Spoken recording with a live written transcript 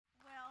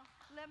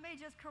let me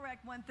just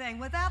correct one thing.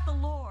 Without the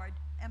Lord,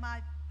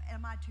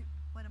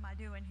 what am I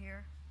doing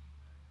here?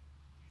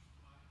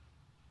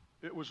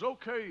 It was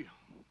okay.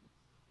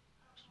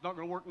 It's not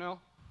going to work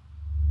now?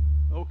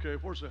 Okay,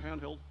 where's the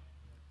handheld?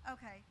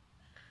 Okay.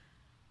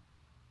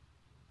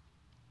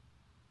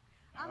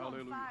 I'm on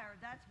fire,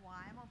 that's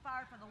why. I'm on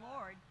fire for the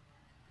Lord.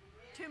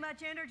 Too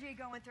much energy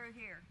going through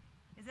here.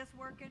 Is this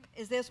working?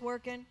 Is this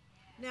working?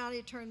 Now I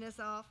need to turn this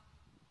off.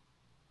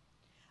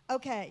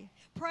 Okay.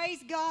 Praise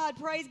God,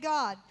 praise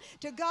God.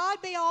 To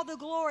God be all the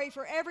glory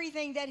for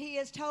everything that He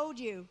has told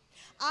you.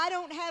 I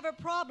don't have a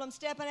problem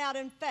stepping out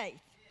in faith.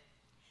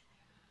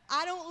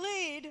 I don't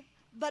lead,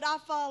 but I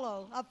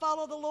follow. I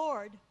follow the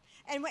Lord.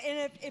 And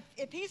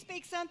if He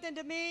speaks something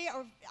to me,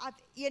 or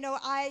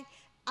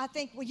I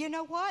think, well, you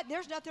know what?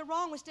 There's nothing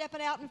wrong with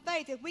stepping out in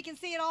faith. If we can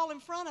see it all in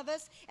front of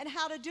us and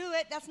how to do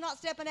it, that's not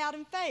stepping out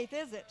in faith,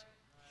 is it?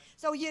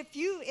 So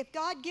if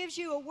God gives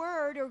you a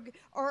word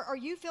or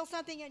you feel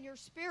something in your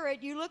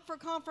spirit, you look for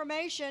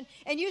confirmation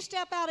and you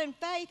step out in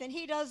faith and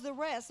He does the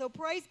rest. So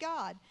praise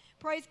God.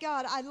 Praise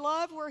God. I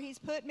love where He's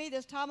put me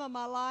this time of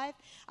my life.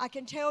 I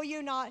can tell you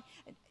and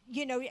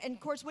of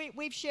course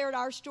we've shared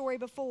our story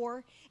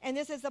before, and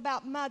this is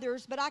about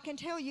mothers, but I can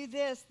tell you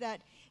this,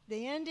 that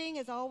the ending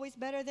is always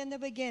better than the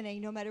beginning,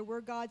 no matter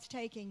where God's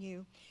taking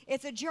you.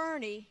 It's a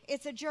journey,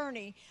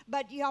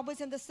 but I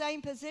was in the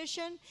same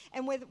position,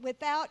 and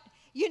without,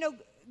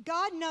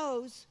 God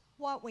knows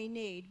what we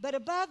need, but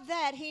above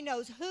that, He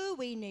knows who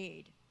we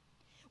need.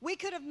 We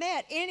could have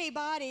met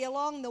anybody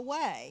along the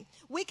way.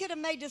 We could have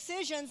made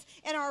decisions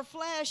in our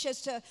flesh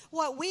as to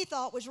what we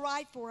thought was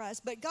right for us.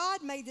 But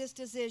God made this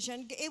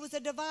decision. It was a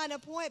divine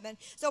appointment.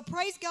 So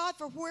praise God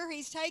for where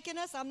He's taken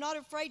us. I'm not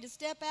afraid to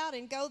step out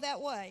and go that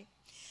way.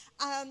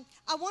 I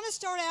want to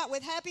start out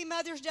with Happy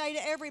Mother's Day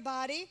to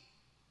everybody.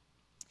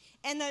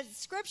 And the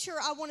scripture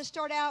I want to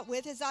start out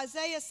with is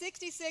Isaiah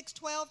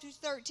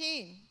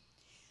 66:12-13.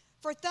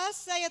 For thus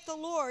saith the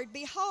Lord,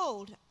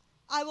 behold,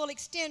 I will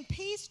extend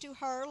peace to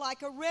her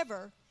like a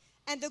river,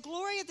 and the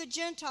glory of the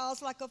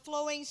Gentiles like a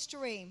flowing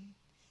stream.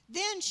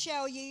 Then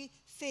shall ye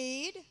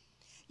feed,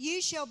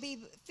 you shall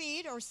be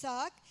feed or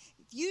suck,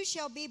 you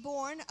shall be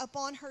born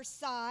upon her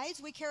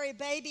sides. We carry a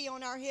baby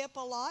on our hip a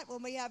lot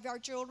when we have our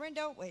children,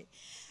 don't we?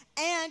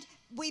 And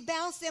we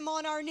bounce them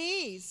on our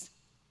knees.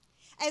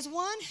 As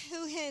one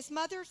whom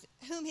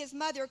his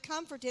mother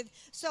comforteth,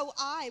 so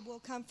I will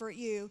comfort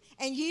you,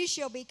 and ye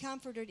shall be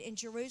comforted in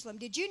Jerusalem.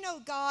 Did you know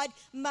God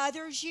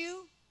mothers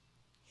you?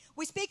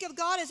 We speak of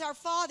God as our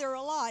Father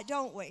a lot,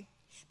 don't we?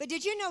 But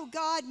did you know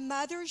God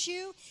mothers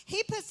you?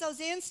 He puts those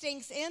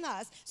instincts in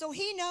us, so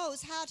He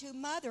knows how to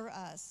mother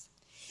us.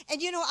 And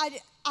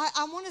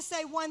I want to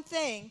say one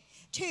thing,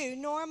 too.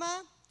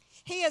 Norma,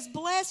 He has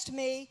blessed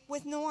me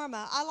with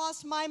Norma. I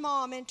lost my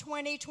mom in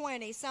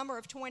 2020, summer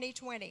of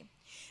 2020.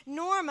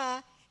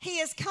 Norma, He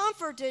has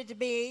comforted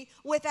me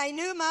with a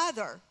new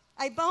mother,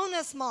 a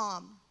bonus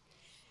mom.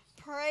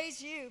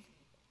 Praise you,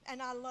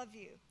 and I love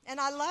you, and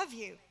I love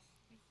you.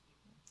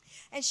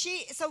 And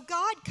so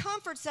God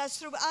comforts us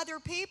through other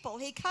people.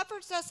 He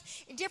comforts us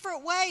in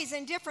different ways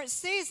in different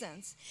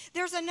seasons.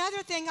 There's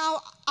another thing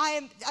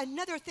I'm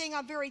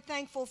very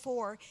thankful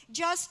for.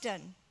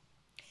 Justin,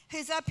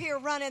 who's up here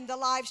running the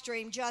live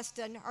stream.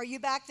 Justin, are you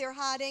back there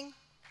hiding?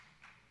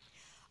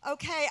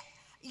 Okay.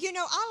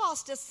 I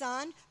lost a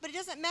son, but it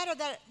doesn't matter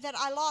that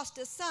I lost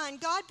a son.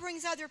 God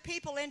brings other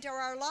people into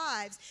our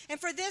lives. And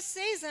for this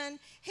season,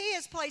 He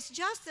has placed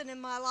Justin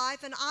in my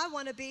life, and I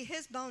want to be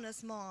his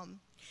bonus mom.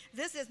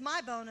 This is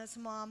my bonus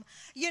mom.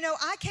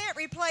 I can't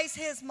replace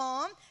his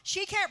mom.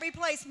 She can't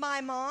replace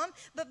my mom,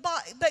 but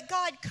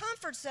God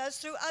comforts us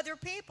through other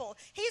people.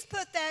 He's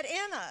put that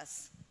in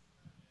us.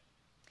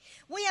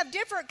 We have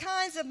different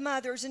kinds of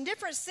mothers in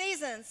different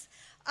seasons.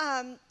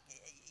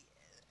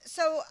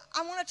 So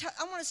I want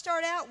to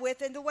start out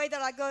with, and the way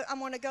that I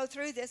want to go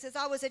through this is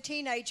I was a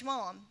teenage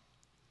mom.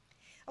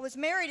 I was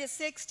married at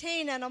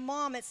 16 and a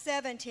mom at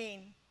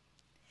 17.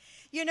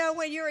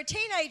 When you're a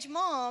teenage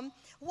mom,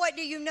 what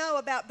do you know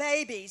about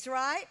babies,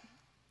 right?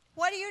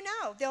 What do you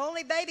know? The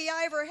only baby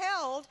I ever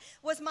held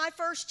was my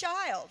first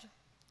child.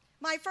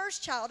 My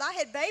first child. I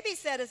had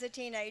babysat as a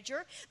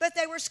teenager, but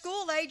they were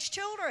school-age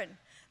children.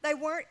 They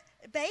weren't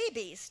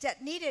babies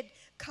that needed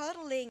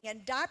cuddling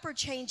and diaper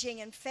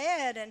changing and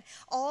fed and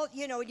all.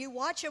 You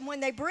watch them when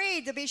they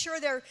breathe to be sure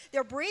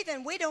they're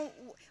breathing. We don't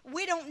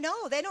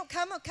know. They don't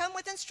come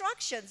with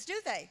instructions,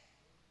 do they?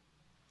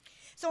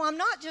 So I'm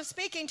not just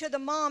speaking to the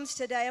moms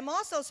today. I'm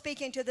also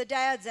speaking to the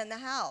dads in the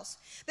house,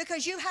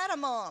 because you had a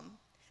mom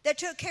that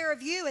took care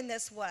of you in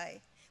this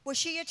way. Was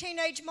she a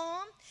teenage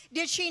mom?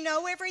 Did she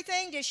know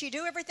everything? Did she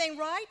do everything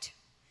right?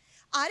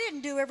 I didn't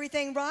do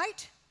everything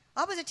right.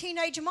 I was a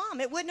teenage mom.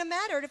 It wouldn't have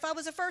mattered if I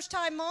was a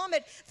first-time mom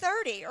at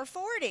 30 or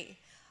 40.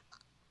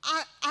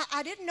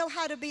 I didn't know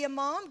how to be a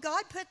mom.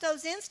 God put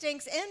those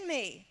instincts in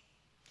me.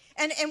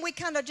 And we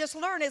kind of just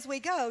learn as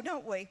we go,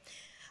 don't we?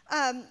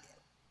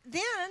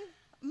 Then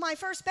my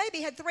first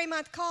baby had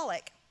 3-month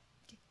colic.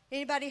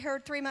 Anybody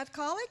heard 3-month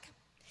colic?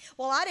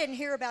 Well, I didn't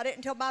hear about it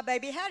until my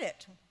baby had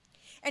it.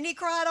 And he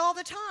cried all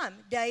the time,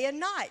 day and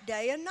night,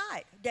 day and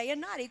night, day and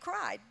night he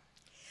cried.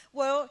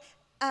 Well,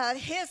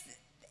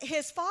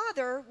 his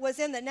father was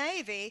in the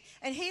Navy,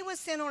 and he was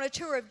sent on a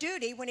tour of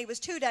duty when he was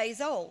 2 days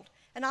old,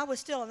 and I was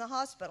still in the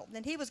hospital,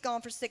 and he was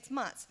gone for 6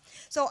 months.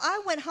 So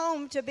I went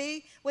home to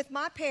be with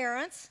my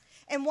parents,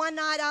 and one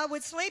night I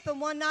would sleep, and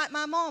one night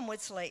my mom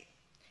would sleep,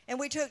 and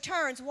we took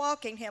turns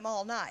walking him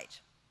all night.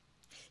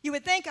 You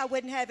would think I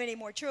wouldn't have any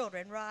more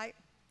children, right?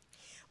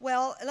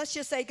 Well, let's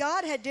just say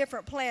God had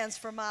different plans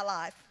for my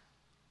life.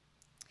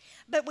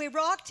 But we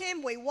rocked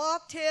him, we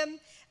walked him,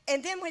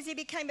 and then when he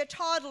became a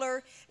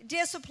toddler,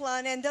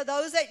 discipline, and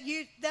those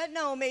that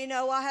know me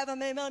know I have a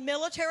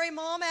military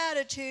mom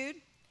attitude,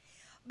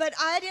 but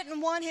I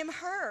didn't want him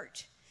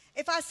hurt.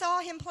 If I saw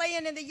him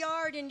playing in the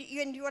yard and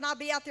when I'd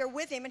be out there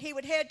with him and he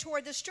would head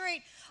toward the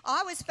street,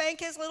 I would spank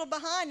his little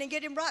behind and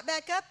get him right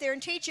back up there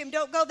and teach him,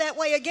 don't go that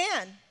way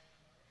again.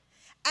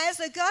 As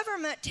the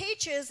government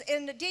teaches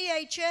in the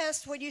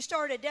DHS when you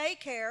start a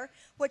daycare,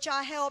 which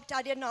I helped,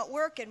 I did not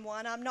work in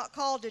one, I'm not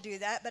called to do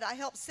that, but I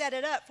helped set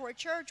it up for a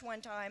church one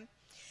time.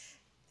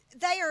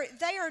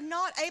 They are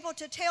not able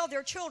to tell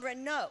their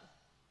children no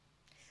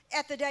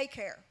at the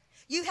daycare.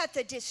 You have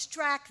to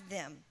distract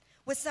them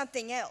with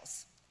something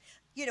else.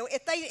 You know,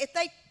 if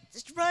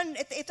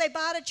they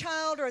bite a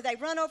child or they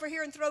run over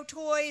here and throw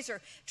toys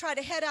or try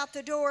to head out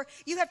the door,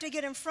 you have to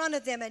get in front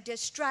of them and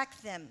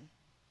distract them.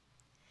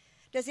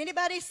 Does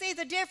anybody see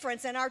the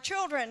difference in our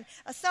children,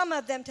 some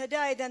of them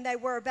today, than they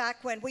were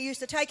back when we used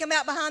to take them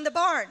out behind the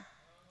barn?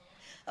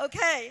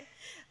 Okay.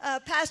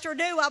 Pastor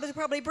knew I would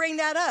probably bring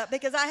that up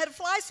because I had a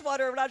fly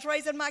swatter when I was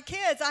raising my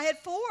kids. I had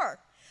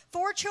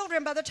four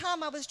children by the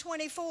time I was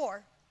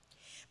 24.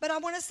 But I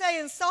want to say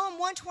in Psalm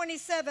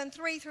 127,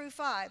 3 through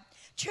 5,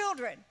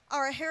 children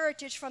are a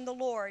heritage from the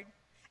Lord,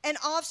 and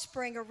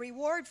offspring a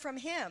reward from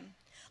him.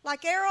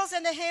 Like arrows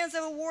in the hands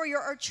of a warrior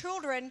are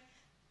children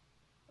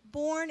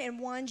born in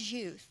one's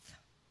youth.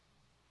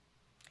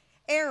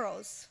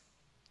 Arrows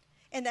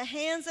in the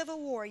hands of a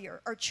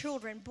warrior are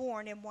children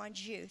born in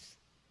one's youth.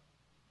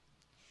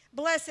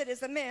 Blessed is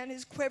the man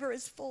whose quiver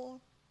is full.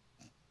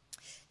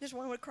 Just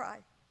one would cry.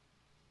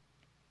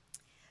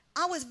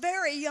 I was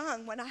very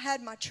young when I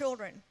had my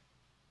children.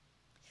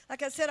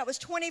 Like I said, I was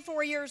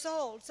 24 years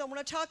old. So I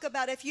want to talk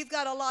about if you've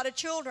got a lot of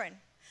children.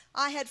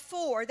 I had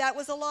 4. That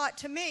was a lot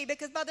to me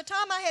because by the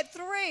time I had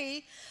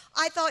 3,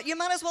 I thought you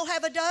might as well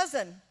have a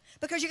dozen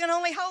because you can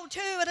only hold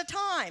 2 at a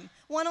time.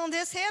 One on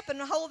this hip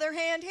and hold their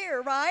hand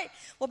here, right?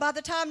 Well, by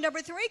the time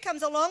number 3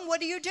 comes along,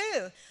 what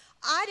do?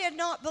 I did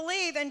not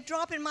believe in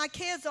dropping my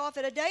kids off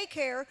at a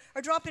daycare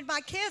or dropping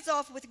my kids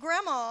off with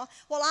grandma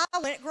while I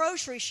went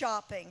grocery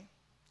shopping.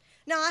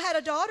 Now, I had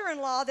a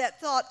daughter-in-law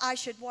that thought I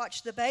should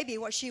watch the baby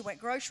while she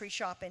went grocery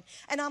shopping.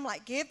 And I'm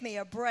like, give me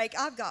a break.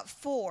 I've got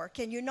 4.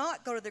 Can you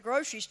not go to the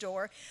grocery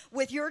store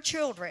with your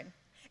children?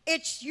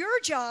 It's your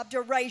job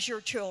to raise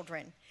your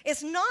children.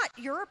 It's not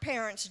your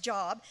parents'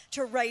 job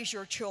to raise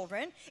your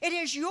children. It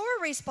is your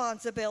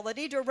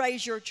responsibility to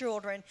raise your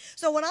children.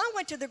 So when I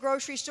went to the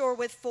grocery store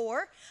with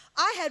 4,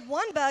 I had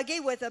one buggy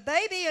with a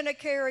baby in a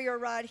carrier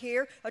right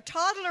here, a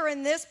toddler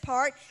in this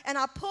part, and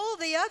I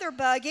pulled the other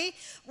buggy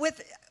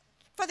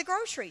for the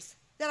groceries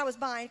that I was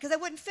buying because they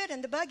wouldn't fit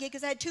in the buggy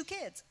because I had 2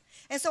 kids.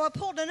 And so I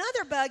pulled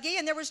another buggy,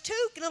 and there was 2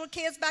 little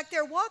kids back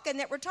there walking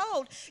that were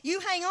told, you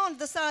hang on to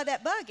the side of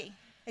that buggy.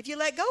 If you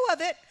let go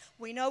of it,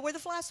 we know where the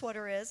fly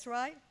swatter is,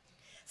 right?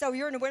 So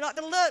we're not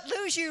going to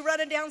lose you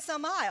running down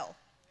some aisle.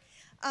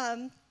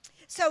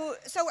 So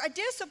a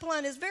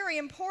discipline is very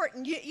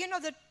important. You know,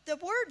 the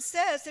word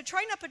says to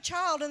train up a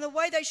child in the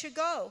way they should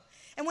go.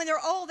 And when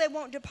they're old, they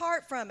won't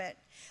depart from it.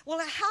 Well,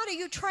 how do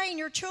you train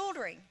your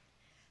children?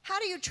 How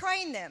do you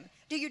train them?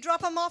 Do you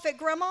drop them off at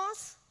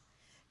grandma's?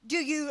 Do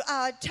you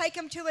take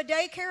them to a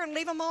daycare and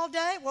leave them all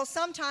day? Well,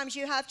 sometimes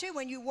you have to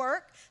when you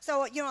work.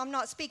 So, you know, I'm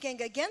not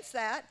speaking against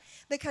that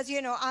because,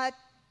 you know,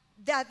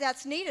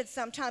 that's needed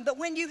sometimes. But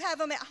when you have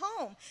them at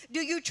home, do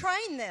you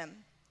train them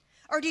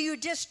or do you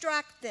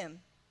distract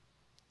them?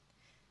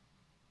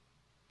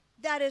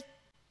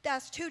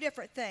 That's 2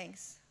 different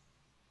things.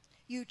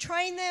 You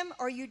train them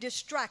or you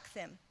distract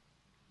them.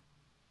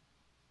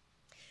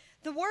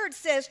 The word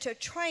says to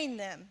train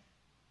them.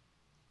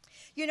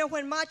 You know,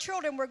 when my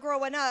children were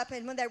growing up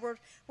and when they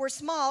were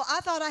small, I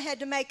thought I had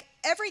to make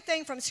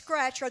everything from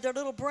scratch or their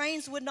little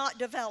brains would not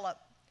develop.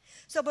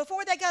 So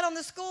before they got on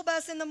the school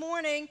bus in the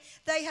morning,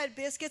 they had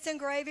biscuits and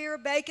gravy or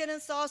bacon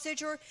and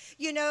sausage or,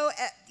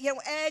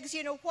 eggs,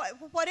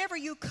 whatever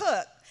you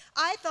cook.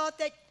 I thought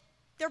that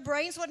their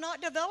brains would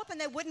not develop and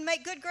they wouldn't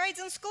make good grades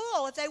in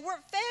school if they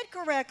weren't fed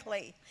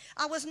correctly.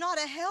 I was not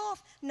a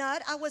health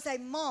nut. I was a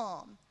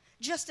mom,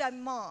 just a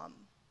mom.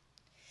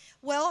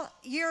 Well,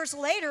 years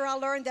later, I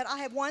learned that I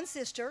have one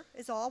sister,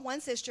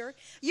 one sister.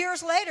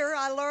 Years later,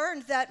 I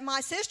learned that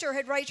my sister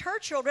had raised her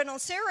children on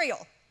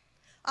cereal.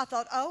 I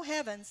thought, oh,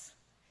 heavens,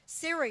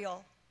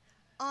 cereal.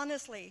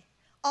 Honestly,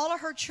 all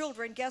of her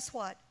children, guess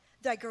what?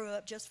 They grew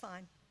up just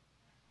fine.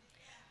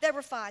 They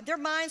were fine. Their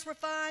minds were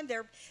fine.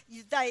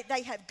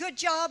 They have good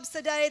jobs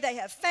today. They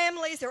have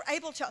families. They're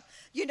able to,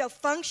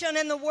 function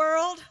in the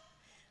world.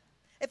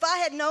 If I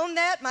had known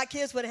that, my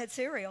kids would have had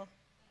cereal.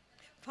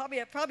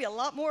 Probably a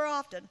lot more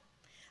often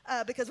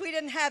because we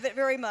didn't have it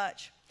very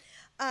much.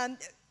 I'm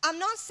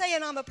not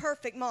saying I'm a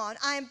perfect mom.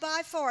 I am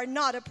by far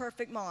not a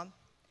perfect mom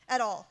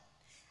at all.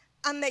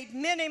 I made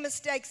many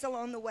mistakes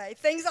along the way,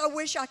 things I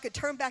wish I could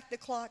turn back the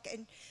clock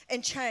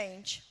and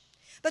change.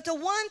 But the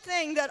one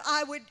thing that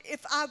I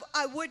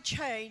would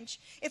change,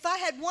 if I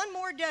had one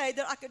more day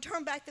that I could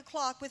turn back the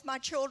clock with my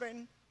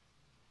children,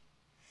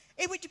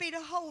 it would be to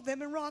hold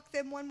them and rock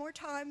them one more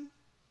time.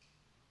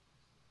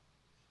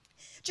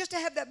 Just to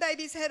have that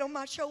baby's head on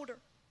my shoulder,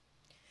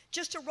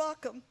 just to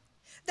rock them.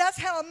 That's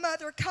how a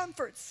mother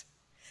comforts.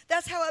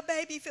 That's how a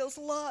baby feels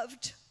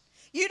loved.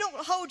 You don't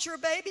hold your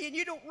baby and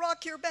you don't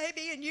rock your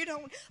baby and you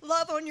don't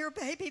love on your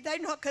baby, they're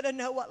not going to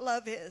know what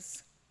love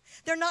is.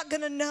 They're not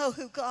going to know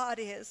who God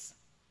is.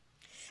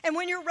 And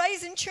when you're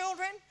raising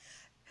children,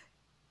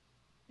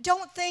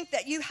 don't think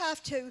that you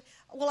have to,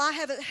 well, I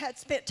haven't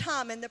spent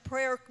time in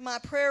my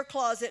prayer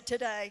closet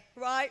today,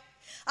 right?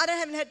 I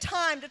haven't had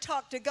time to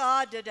talk to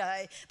God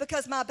today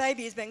because my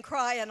baby's been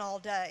crying all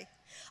day.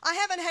 I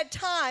haven't had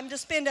time to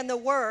spend in the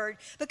Word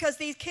because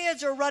these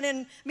kids are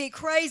running me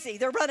crazy.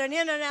 They're running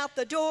in and out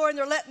the door, and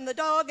they're letting the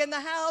dog in the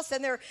house,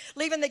 and they're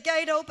leaving the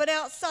gate open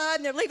outside,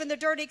 and they're leaving the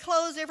dirty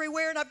clothes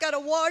everywhere, and I've got to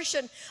wash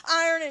and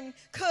iron and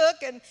cook,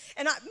 and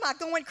I'm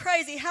going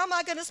crazy. How am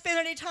I going to spend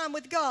any time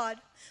with God?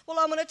 Well,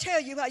 I'm going to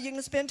tell you how you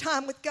can spend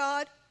time with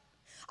God.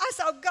 I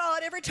saw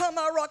God every time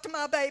I rocked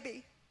my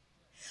baby.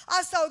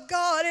 I saw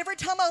God every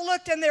time I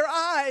looked in their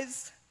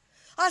eyes.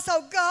 I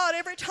saw God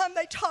every time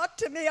they talked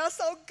to me. I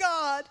saw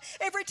God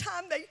every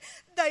time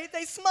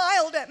they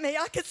smiled at me.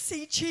 I could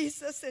see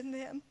Jesus in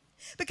them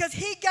because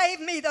He gave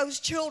me those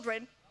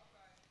children.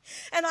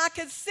 And I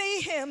could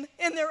see Him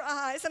in their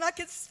eyes, and I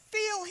could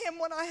feel Him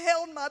when I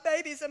held my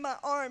babies in my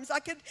arms. I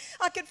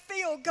could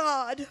feel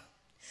God.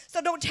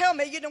 So don't tell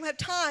me you don't have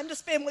time to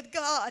spend with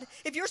God.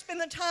 If you're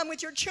spending time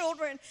with your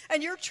children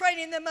and you're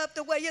training them up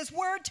the way His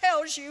Word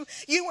tells you,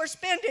 you are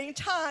spending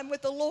time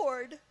with the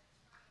Lord.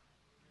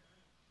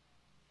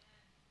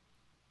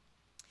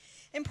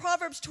 In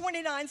Proverbs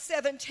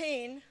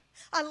 29:17,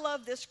 I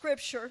love this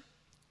scripture.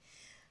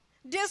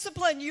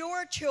 Discipline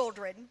your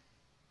children,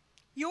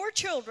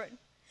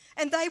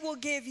 and they will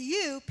give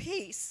you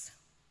peace.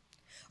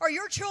 Are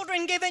your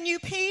children giving you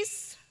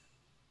peace?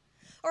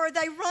 Or are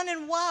they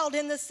running wild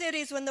in the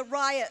cities when the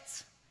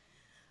riots?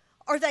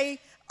 Are they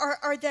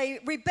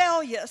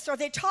rebellious? Are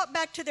they taught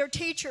back to their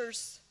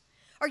teachers?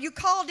 Are you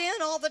called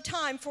in all the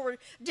time for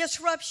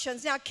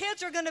disruptions? Now,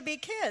 kids are going to be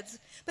kids,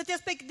 but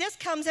this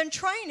comes in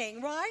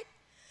training, right?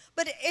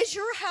 But is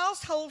your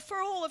household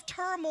full of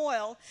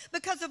turmoil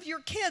because of your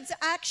kids'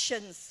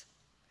 actions?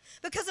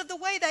 Because of the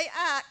way they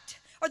act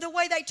or the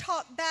way they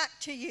talk back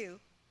to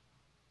you?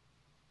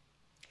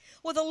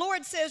 Well, the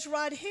Lord says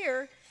right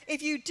here,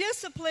 if you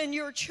discipline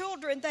your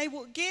children, they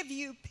will give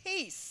you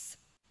peace.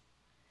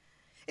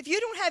 If you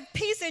don't have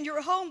peace in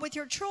your home with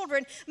your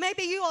children,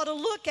 maybe you ought to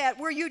look at,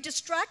 were you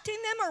distracting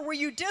them or were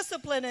you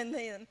disciplining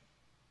them?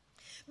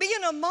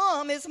 Being a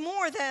mom is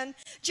more than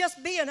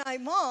just being a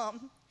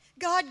mom.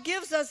 God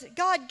gives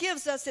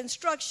us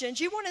instructions.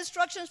 You want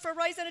instructions for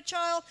raising a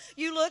child?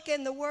 You look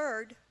in the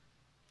Word.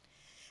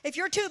 If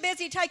you're too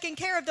busy taking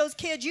care of those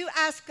kids, you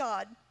ask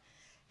God.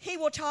 He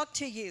will talk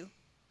to you.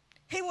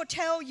 He will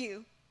tell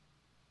you.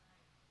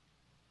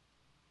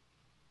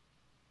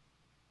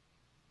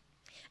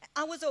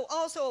 I was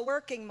also a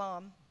working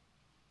mom.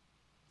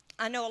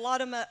 I know a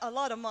lot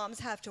of moms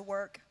have to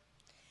work.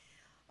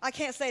 I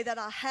can't say that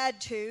I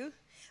had to,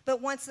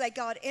 but once they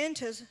got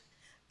into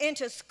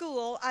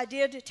school, I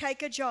did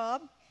take a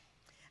job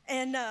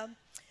and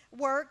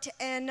worked,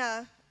 and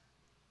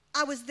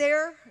I was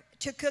there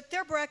to cook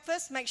their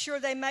breakfast, make sure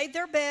they made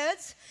their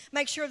beds,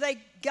 make sure they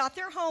got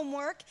their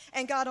homework,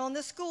 and got on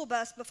the school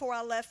bus before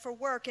I left for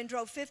work and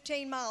drove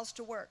 15 miles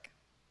to work.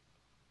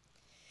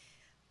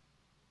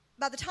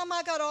 By the time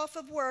I got off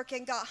of work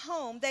and got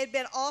home, they'd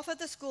been off of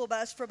the school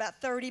bus for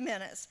about 30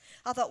 minutes.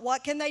 I thought,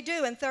 what can they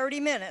do in 30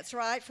 minutes,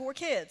 right? 4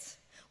 kids.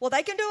 Well,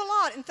 they can do a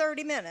lot in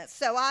 30 minutes.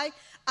 So I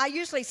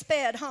usually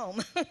sped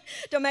home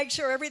to make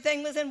sure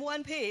everything was in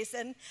one piece.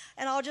 And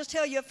I'll just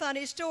tell you a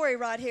funny story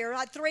right here.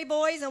 I had 3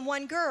 boys and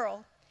 1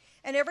 girl.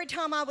 And every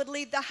time I would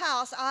leave the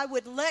house, I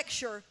would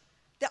lecture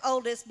the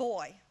oldest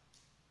boy,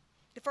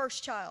 the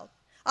first child.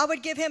 I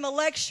would give him a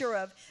lecture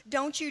of,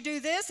 don't you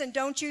do this and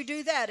don't you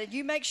do that, and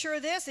you make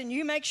sure this and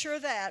you make sure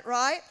that,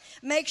 right?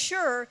 Make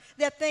sure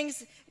that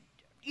things,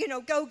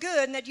 go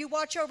good and that you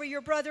watch over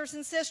your brothers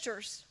and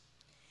sisters.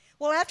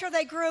 Well, after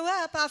they grew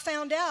up, I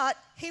found out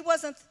he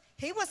wasn't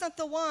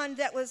the one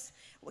that was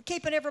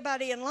keeping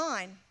everybody in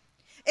line.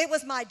 It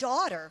was my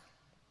daughter,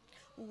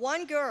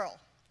 1 girl.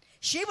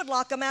 She would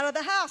lock them out of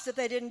the house if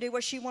they didn't do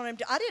what she wanted them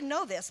to. I didn't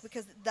know this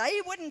because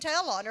they wouldn't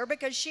tell on her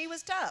because she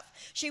was tough.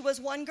 She was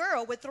 1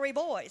 girl with 3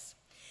 boys.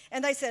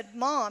 And they said,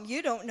 Mom,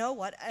 you don't know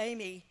what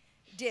Amy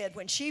did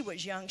when she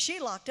was young. She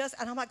locked us,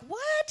 and I'm like,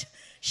 what?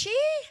 She?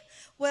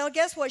 Well,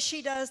 guess what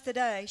she does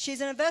today?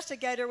 She's an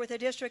investigator with the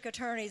district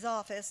attorney's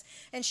office,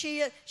 and she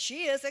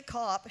is a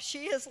cop.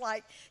 She is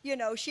like, you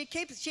know,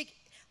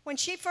 when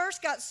she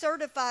first got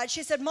certified,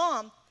 she said,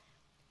 Mom,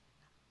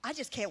 I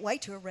just can't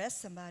wait to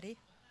arrest somebody.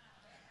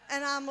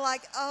 And I'm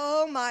like,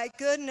 oh my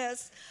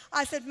goodness.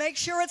 I said, make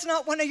sure it's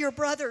not one of your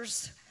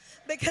brothers,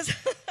 because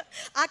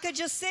I could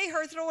just see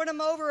her throwing them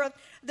over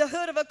the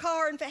hood of a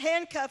car and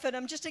handcuffing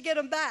them just to get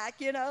them back,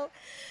 you know.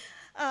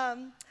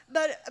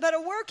 But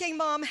a working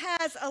mom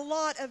has a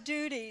lot of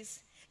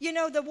duties. You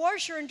know, the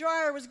washer and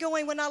dryer was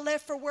going when I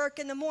left for work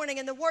in the morning,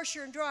 and the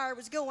washer and dryer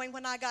was going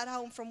when I got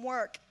home from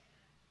work.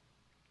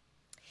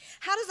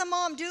 How does a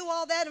mom do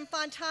all that and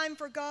find time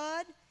for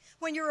God?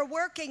 When you're a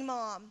working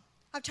mom.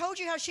 I've told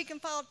you how she can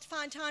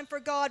find time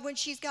for God when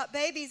she's got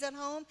babies at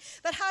home.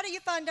 But how do you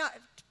find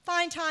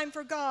time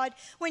for God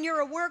when you're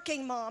a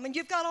working mom and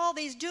you've got all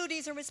these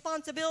duties and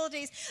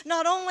responsibilities,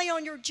 not only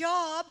on your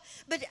job,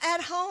 but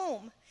at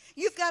home?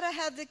 You've got to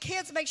have the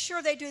kids make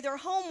sure they do their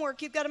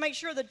homework. You've got to make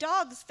sure the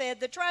dog's fed,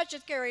 the trash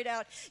is carried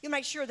out. You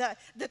make sure that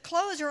the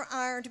clothes are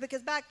ironed,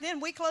 because back then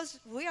we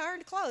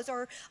ironed clothes,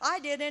 or I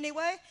did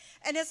anyway.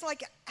 And it's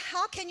like,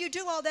 how can you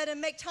do all that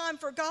and make time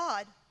for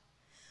God?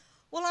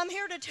 Well, I'm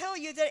here to tell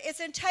you that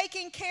it's in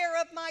taking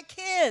care of my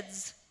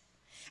kids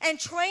and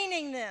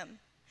training them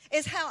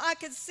is how I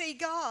could see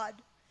God.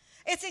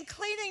 It's in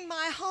cleaning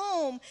my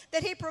home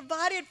that He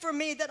provided for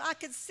me that I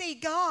could see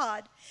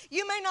God.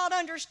 You may not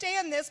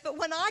understand this, but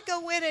when I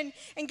go in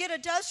and get a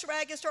dust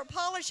rag and start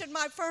polishing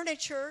my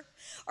furniture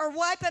or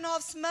wiping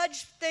off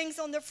smudge things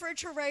on the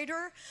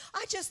refrigerator,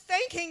 I just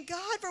thanking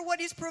God for what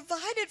He's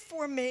provided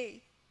for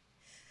me.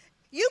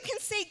 You can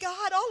see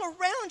God all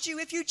around you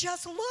if you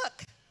just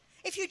look.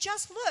 If you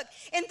just look.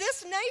 In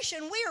this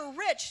nation, we are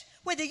rich,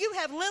 whether you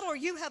have little or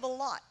you have a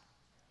lot.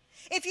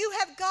 If you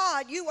have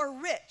God, you are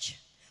rich.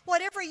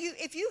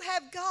 If you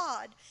have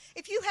God,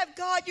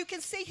 you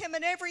can see Him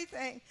in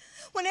everything.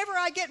 Whenever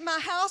I get my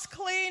house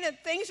clean and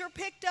things are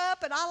picked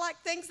up, and I like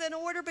things in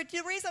order, but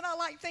the reason I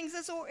like things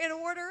in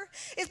order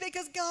is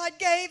because God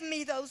gave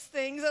me those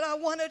things, and I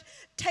want to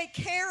take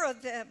care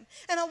of them.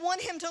 And I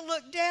want Him to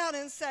look down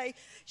and say,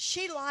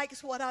 she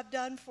likes what I've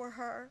done for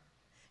her.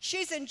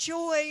 She's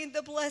enjoying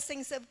the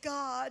blessings of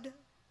God.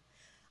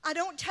 I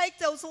don't take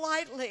those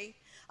lightly.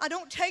 I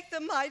don't take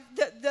them,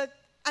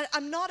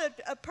 I'm not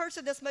a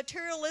person that's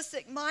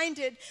materialistic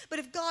minded, but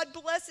if God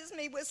blesses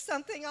me with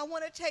something, I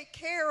want to take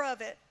care of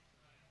it.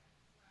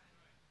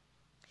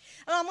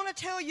 And I want to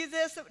tell you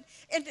this,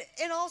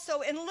 and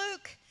also in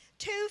Luke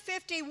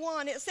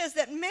 2:51, it says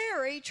that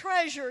Mary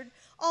treasured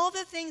all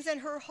the things in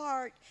her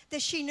heart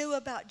that she knew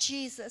about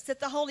Jesus, that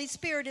the Holy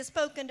Spirit has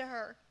spoken to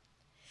her.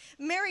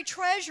 Mary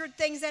treasured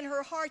things in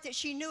her heart that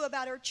she knew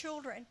about her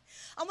children.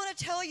 I want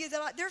to tell you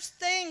that there's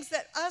things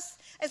that us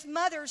as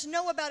mothers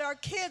know about our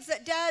kids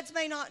that dads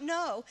may not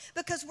know,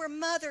 because we're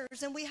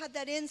mothers and we have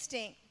that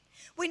instinct.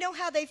 We know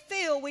how they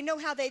feel. We know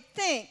how they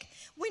think.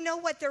 We know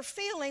what they're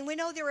feeling. We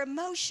know their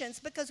emotions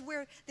because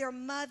we're their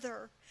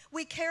mother.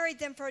 We carried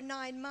them for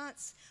 9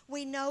 months.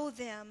 We know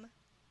them.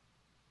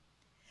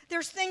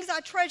 There's things I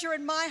treasure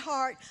in my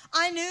heart.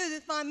 I knew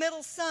that my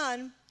middle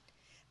son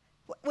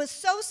was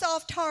so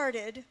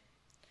soft-hearted.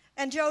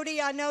 And Jody,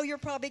 I know you're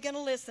probably going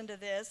to listen to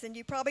this, and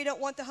you probably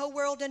don't want the whole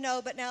world to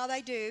know, but now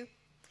they do.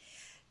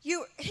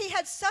 He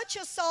had such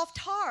a soft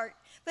heart,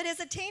 but as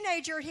a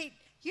teenager, he's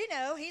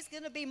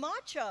going to be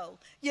macho.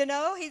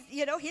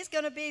 He's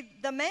going to be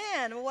the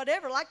man or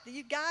whatever, like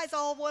you guys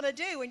all want to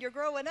do when you're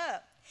growing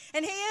up.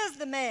 And he is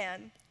the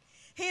man.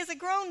 He is a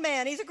grown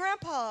man. He's a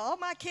grandpa. All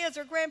my kids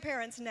are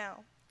grandparents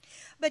now.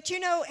 But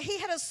he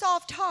had a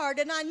soft heart,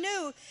 and I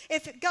knew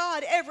if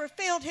God ever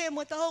filled him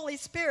with the Holy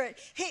Spirit,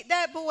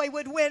 that boy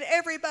would win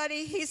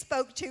everybody he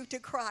spoke to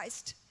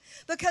Christ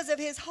because of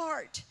his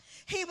heart.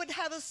 He would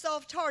have a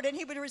soft heart, and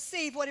he would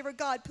receive whatever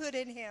God put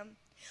in him.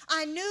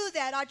 I knew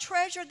that. I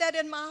treasured that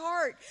in my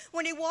heart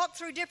when he walked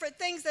through different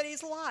things in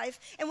his life,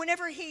 and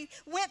whenever he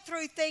went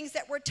through things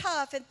that were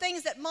tough and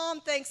things that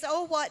mom thinks,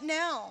 oh, what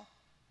now?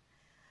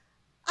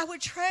 I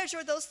would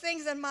treasure those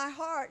things in my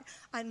heart.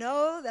 I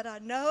know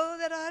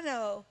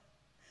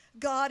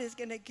God is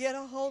going to get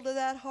a hold of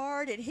that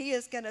heart, and He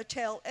is going to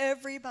tell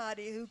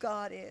everybody who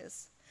God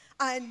is.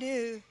 I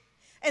knew.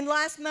 And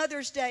last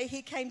Mother's Day,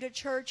 he came to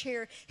church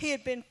here. He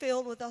had been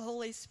filled with the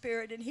Holy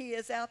Spirit, and he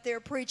is out there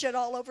preaching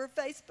all over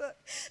Facebook.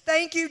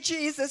 Thank you,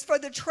 Jesus, for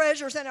the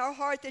treasures in our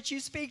heart that you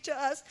speak to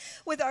us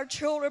with our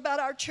children, about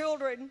our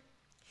children.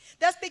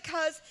 That's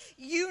because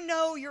you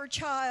know your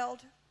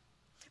child.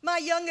 My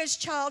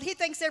youngest child, he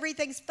thinks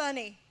everything's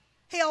funny.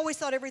 He always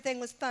thought everything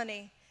was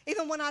funny.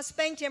 Even when I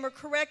spanked him or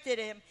corrected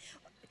him,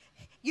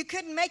 you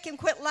couldn't make him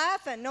quit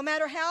laughing, no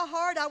matter how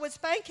hard I would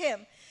spank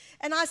him.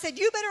 And I said,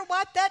 you better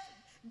wipe that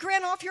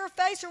grin off your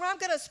face or I'm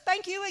going to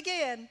spank you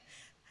again.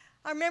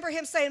 I remember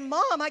him saying,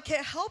 Mom, I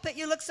can't help it.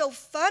 You look so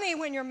funny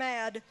when you're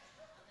mad.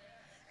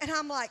 And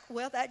I'm like,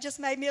 well, that just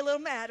made me a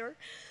little madder.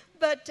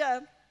 But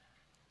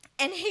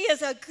And he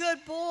is a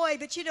good boy,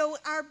 but you know,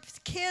 our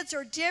kids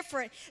are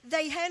different.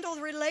 They handle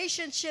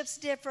relationships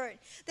different.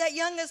 That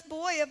youngest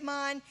boy of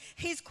mine,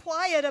 he's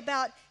quiet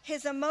about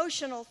his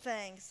emotional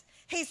things.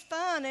 He's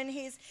fun and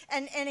he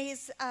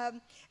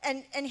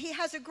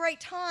has a great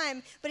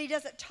time, but he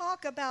doesn't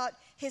talk about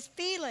his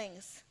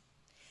feelings.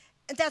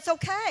 And that's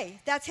okay.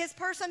 That's his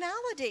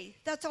personality.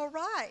 That's all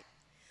right.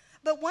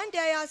 But one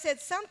day I said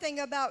something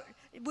about,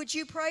 would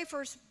you pray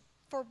for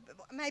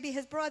maybe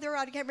his brother?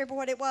 I can't remember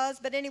what it was,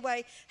 but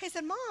anyway, he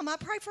said, Mom, I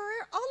pray for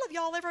all of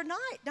y'all every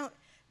night.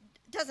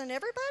 Doesn't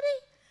everybody?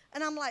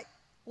 And I'm like,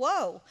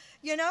 whoa,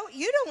 you know,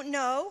 you don't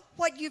know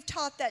what you've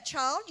taught that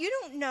child. You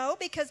don't know,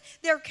 because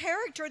their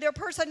character, their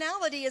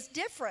personality is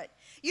different.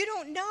 You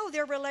don't know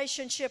their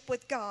relationship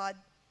with God.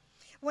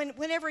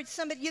 Whenever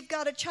you've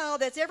got a child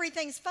that's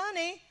everything's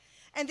funny,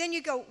 and then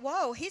you go,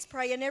 whoa, he's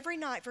praying every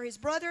night for his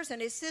brothers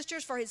and his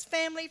sisters, for his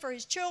family, for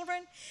his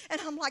children. And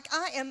I'm like,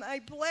 I am a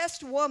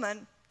blessed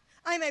woman.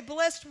 I'm a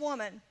blessed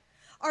woman.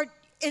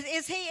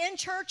 Is he in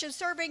church and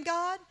serving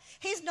God?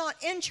 He's not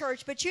in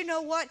church, but you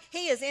know what?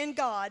 He is in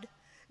God.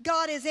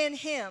 God is in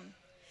him.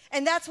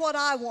 And that's what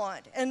I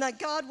want. And that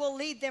God will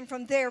lead them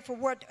from there for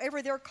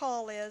whatever their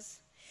call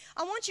is.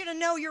 I want you to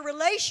know your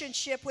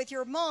relationship with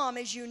your mom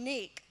is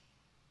unique.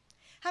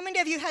 How many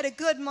of you had a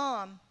good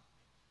mom?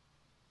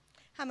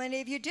 How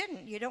many of you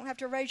didn't? You don't have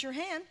to raise your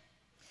hand.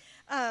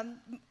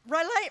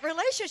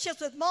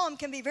 Relationships with mom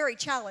can be very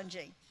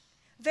challenging.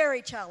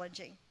 Very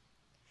challenging.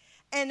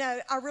 And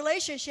our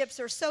relationships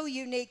are so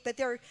unique, but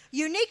they're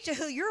unique to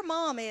who your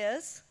mom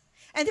is,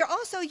 and they're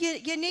also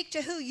unique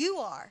to who you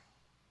are.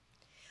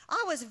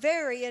 I was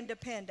very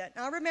independent.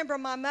 I remember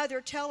my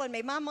mother telling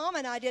me, my mom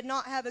and I did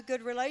not have a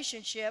good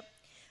relationship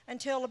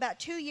until about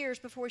 2 years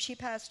before she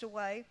passed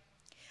away.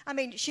 I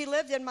mean, she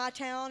lived in my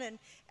town and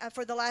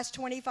for the last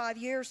 25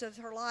 years of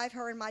her life,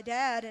 her and my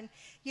dad, and,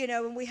 you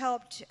know, and we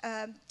helped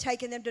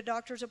taking them to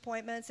doctor's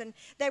appointments, and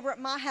they were at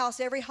my house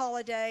every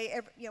holiday,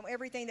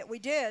 everything that we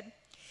did.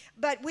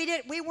 But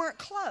we weren't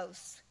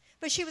close.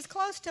 But she was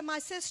close to my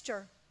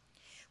sister.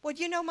 Well,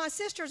 you know, my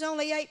sister's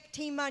only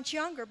 18 months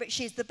younger, but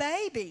she's the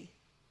baby.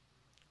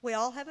 We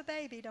all have a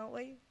baby, don't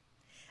we?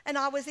 And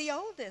I was the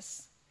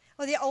oldest.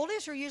 Well, the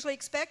oldest are usually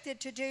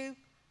expected to do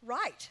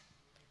right.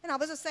 And I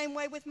was the same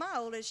way with my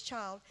oldest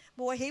child.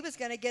 Boy, he was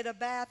going to get a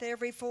bath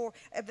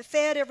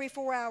fed every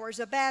 4 hours,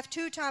 a bath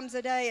 2 times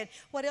a day. And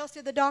what else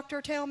did the doctor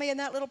tell me in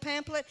that little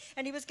pamphlet?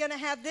 And he was going to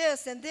have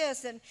this and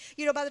this. And,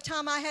 you know, by the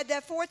time I had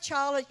that 4th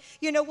child,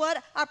 you know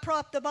what? I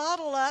propped the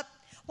bottle up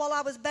while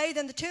I was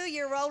bathing the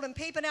 2-year-old and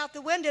peeping out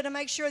the window to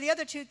make sure the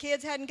other 2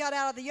 kids hadn't got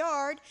out of the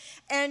yard.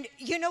 And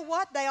you know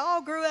what? They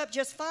all grew up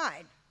just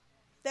fine.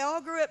 They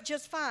all grew up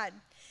just fine.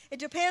 It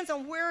depends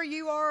on where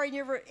you are in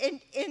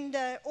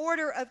the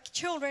order of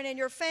children in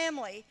your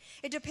family.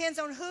 It depends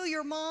on who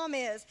your mom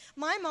is.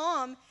 My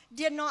mom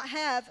did not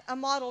have a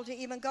model to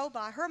even go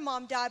by. Her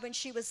mom died when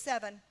she was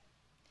 7.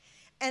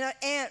 And an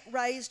aunt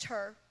raised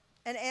her,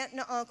 an aunt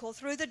and an uncle,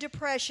 through the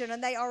Depression,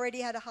 and they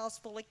already had a house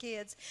full of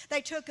kids.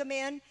 They took them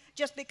in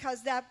just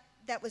because that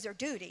was their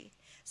duty.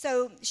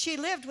 So she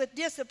lived with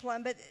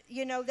discipline, but,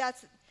 you know,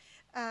 that's...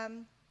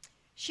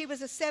 She was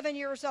 7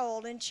 years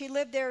old, and she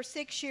lived there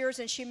 6 years,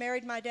 and she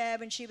married my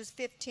dad when she was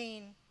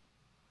 15.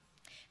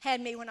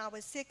 Had me when I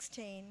was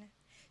 16.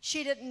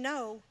 She didn't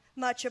know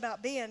much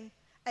about being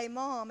a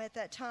mom at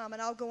that time,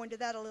 and I'll go into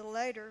that a little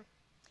later.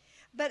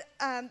 But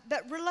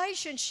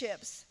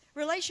relationships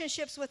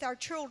with our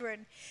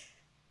children.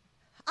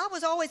 I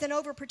was always an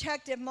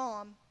overprotective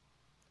mom.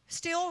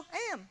 Still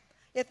am.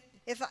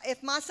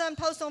 If my son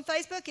posts on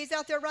Facebook, he's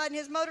out there riding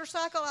his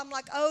motorcycle, I'm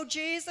like, oh,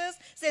 Jesus,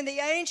 send the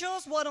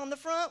angels, one on the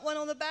front, one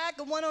on the back,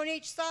 and one on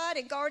each side,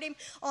 and guard him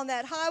on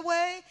that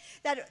highway.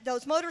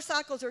 Those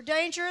motorcycles are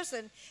dangerous.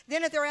 And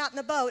then if they're out in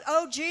the boat,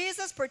 oh,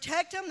 Jesus,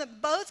 protect them. The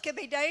boats can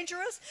be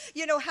dangerous.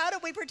 You know, how do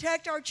we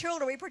protect our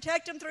children? We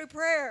protect them through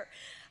prayer.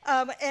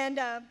 And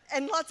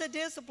lots of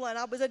discipline.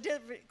 I was, of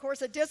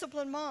course, a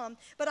disciplined mom.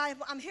 But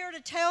I'm here to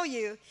tell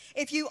you,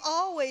 if you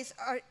always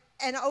are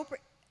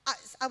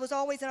I was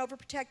always an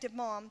overprotective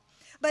mom.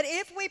 But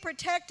if we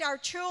protect our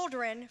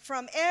children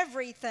from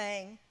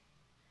everything,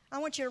 I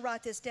want you to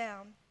write this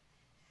down.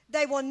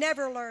 They will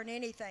never learn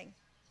anything.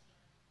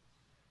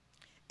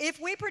 If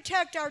we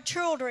protect our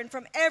children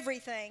from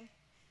everything,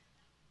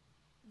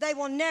 they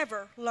will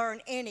never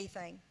learn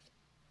anything.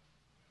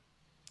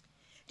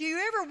 Do you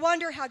ever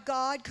wonder how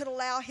God could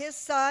allow his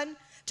son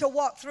to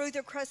walk through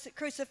the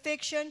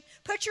crucifixion?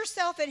 Put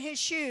yourself in his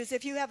shoes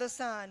if you have a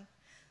son.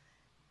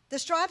 The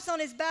stripes on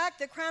his back,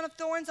 the crown of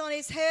thorns on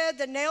his head,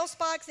 the nail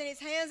spikes in his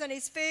hands and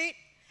his feet,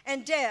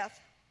 and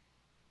death.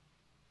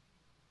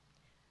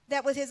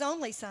 That was his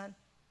only son.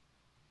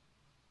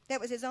 That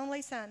was his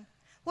only son.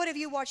 What have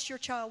you watched your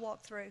child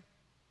walk through?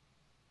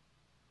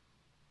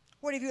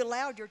 What have you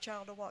allowed your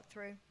child to walk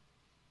through?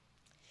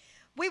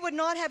 We would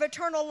not have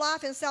eternal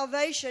life and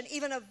salvation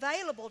even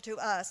available to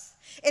us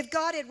if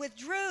God had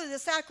withdrew the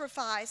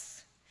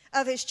sacrifice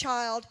of his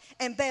child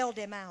and bailed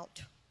him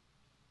out.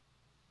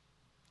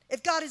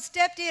 If God had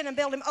stepped in and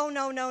bailed him, oh,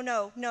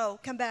 no,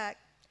 come back.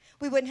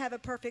 We wouldn't have a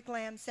perfect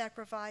lamb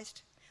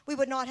sacrificed. We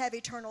would not have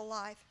eternal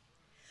life.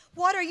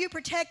 What are you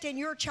protecting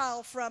your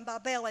child from by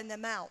bailing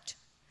them out?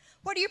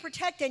 What are you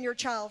protecting your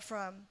child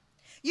from?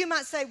 You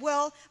might say,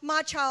 well,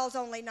 my child's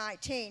only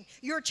 19.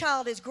 Your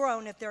child is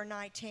grown if they're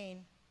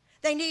 19.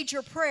 They need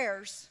your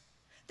prayers.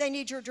 They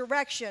need your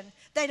direction.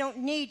 They don't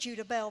need you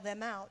to bail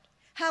them out.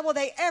 How will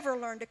they ever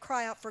learn to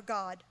cry out for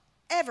God?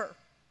 Ever.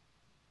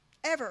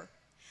 Ever.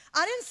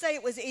 I didn't say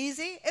it was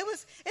easy.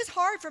 It's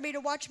hard for me to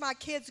watch my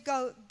kids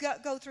go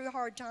through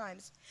hard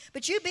times.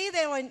 But you be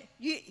there and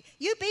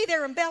you be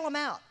there and bail them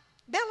out.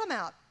 Bail them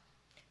out.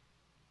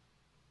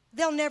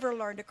 They'll never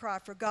learn to cry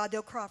for God.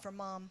 They'll cry for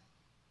mom.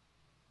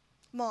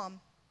 Mom.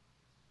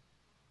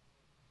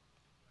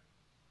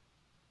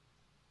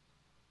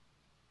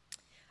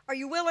 Are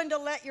you willing to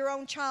let your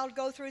own child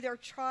go through their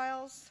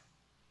trials?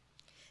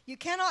 You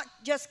cannot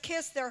just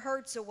kiss their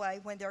hurts away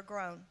when they're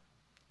grown.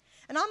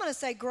 And I'm going to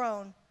say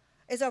grown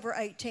is over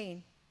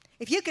 18.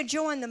 If you can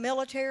join the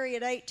military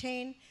at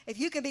 18, if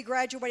you can be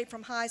graduating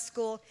from high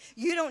school,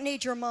 you don't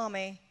need your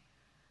mommy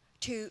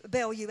to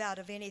bail you out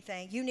of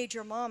anything. You need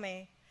your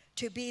mommy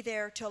to be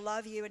there to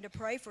love you and to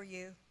pray for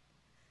you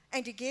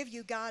and to give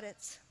you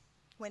guidance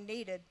when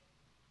needed.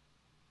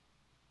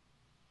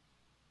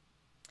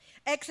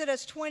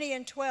 Exodus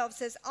 20:12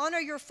 says, honor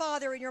your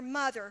father and your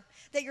mother,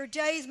 that your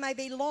days may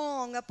be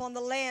long upon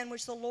the land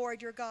which the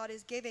Lord your God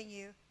is giving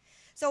you.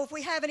 So if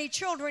we have any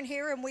children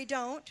here, and we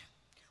don't,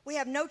 we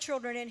have no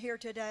children in here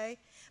today,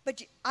 but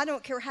I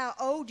don't care how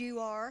old you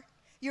are,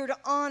 you're to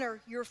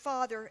honor your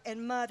father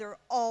and mother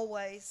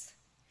always.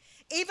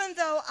 Even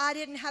though I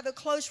didn't have a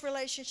close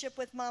relationship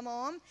with my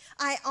mom,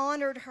 I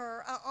honored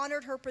her. I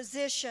honored her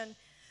position.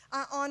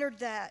 I honored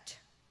that.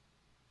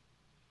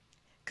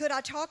 Could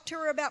I talk to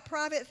her about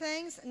private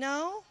things?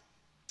 No.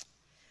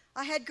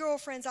 I had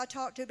girlfriends I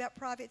talked to about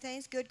private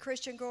things, good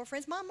Christian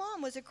girlfriends. My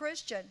mom was a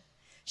Christian.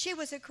 She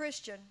was a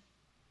Christian.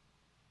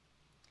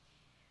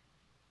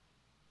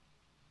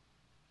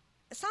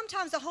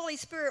 Sometimes the Holy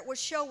Spirit will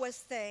show us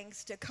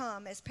things to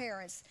come as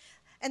parents.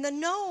 And the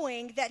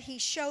knowing that he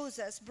shows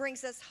us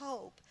brings us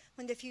hope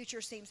when the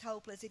future seems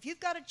hopeless. If you've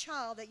got a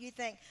child that you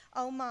think,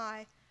 oh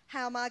my,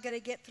 how am I going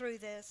to get through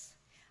this?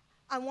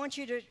 I want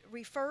you to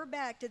refer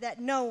back to that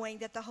knowing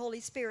that the Holy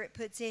Spirit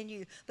puts in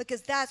you,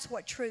 because that's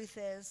what truth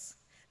is.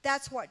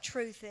 That's what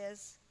truth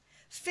is.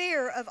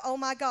 Fear of, oh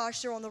my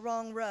gosh, they're on the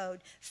wrong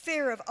road.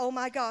 Fear of, oh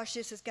my gosh,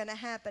 this is going to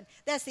happen.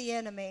 That's the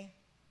enemy.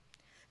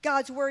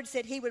 God's word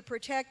said he would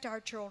protect our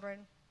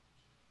children.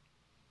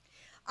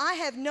 I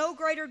have no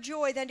greater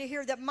joy than to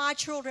hear that my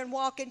children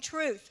walk in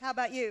truth. How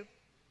about you?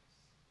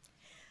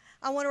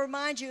 I want to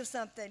remind you of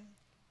something.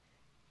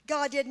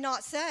 God did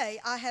not say,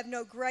 I have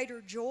no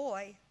greater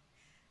joy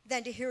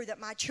than to hear that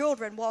my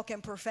children walk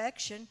in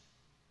perfection.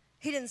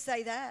 He didn't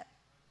say that.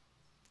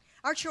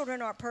 Our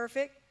children aren't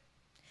perfect.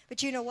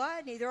 But you know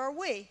what? Neither are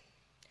we.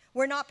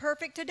 We're not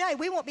perfect today.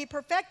 We won't be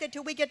perfected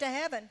till we get to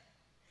heaven.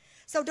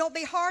 So don't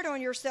be hard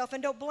on yourself,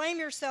 and don't blame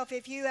yourself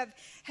if you have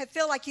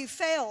feel like you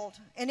failed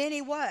in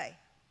any way.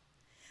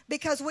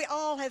 Because we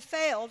all have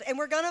failed, and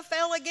we're going to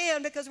fail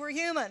again because we're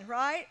human,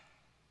 right?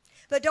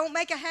 But don't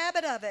make a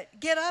habit of it.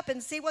 Get up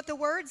and see what the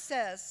word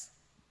says.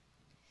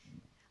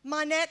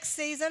 My next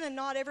season, and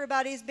not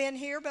everybody's been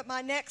here, but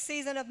my next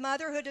season of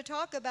motherhood to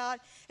talk about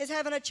is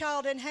having a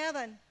child in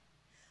heaven.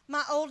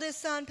 My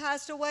oldest son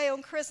passed away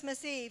on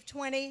Christmas Eve,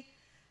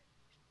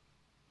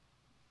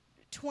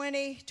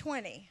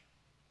 2020.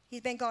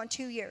 He's been gone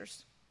 2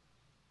 years.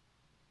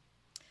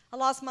 I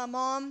lost my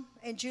mom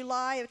in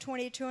July of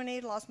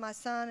 2020, lost my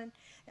son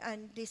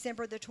on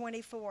December the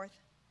 24th.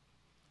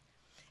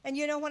 And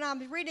you know, when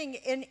I'm reading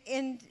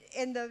in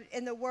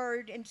the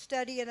Word and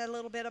studying a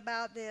little bit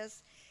about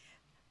this,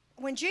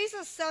 when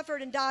Jesus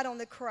suffered and died on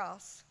the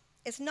cross,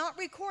 it's not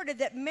recorded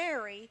that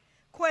Mary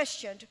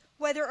questioned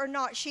whether or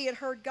not she had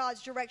heard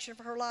God's direction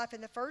for her life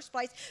in the first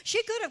place.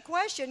 She could have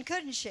questioned,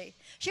 couldn't she?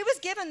 She was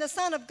given the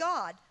Son of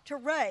God to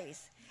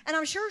raise. And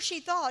I'm sure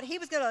she thought he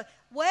was going to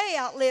way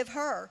outlive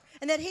her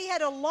and that he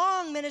had a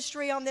long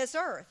ministry on this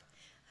earth.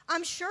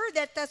 I'm sure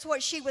that that's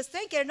what she was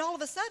thinking, and all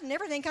of a sudden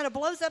everything kind of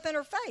blows up in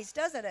her face,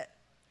 doesn't it?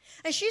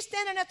 And she's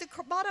standing at the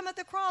bottom of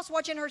the cross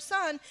watching her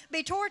son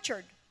be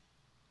tortured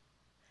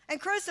and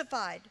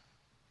crucified.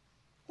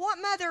 What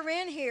mother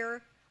in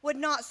here would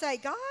not say,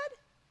 God,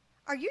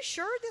 are you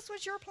sure this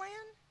was your plan?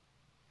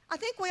 I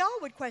think we all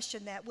would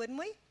question that, wouldn't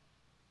we?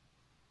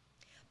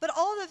 But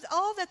all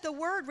that the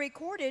Word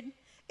recorded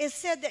is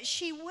said that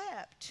she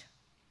wept.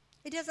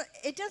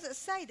 It doesn't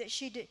say that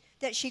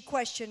she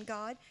questioned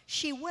God.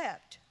 She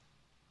wept.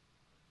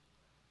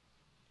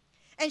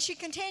 And she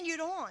continued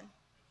on.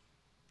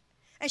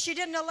 And she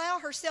didn't allow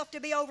herself to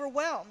be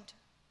overwhelmed.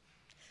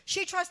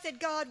 She trusted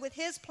God with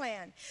his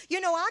plan. You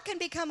know, I can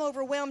become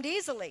overwhelmed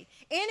easily.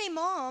 Any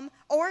mom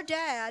or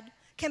dad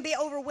can be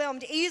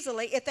overwhelmed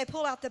easily if they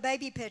pull out the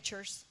baby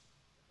pictures.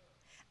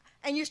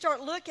 And you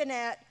start looking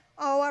at,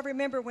 oh, I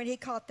remember when he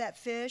caught that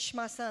fish.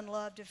 My son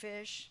loved to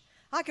fish.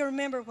 I can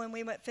remember when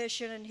we went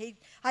fishing and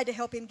I had to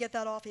help him get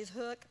that off his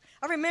hook.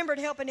 I remembered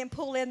helping him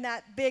pull in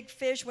that big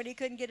fish when he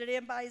couldn't get it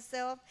in by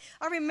himself.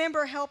 I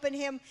remember helping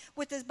him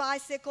with his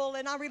bicycle,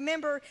 and I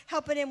remember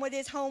helping him with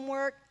his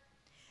homework.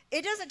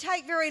 It doesn't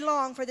take very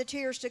long for the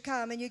tears to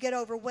come and you get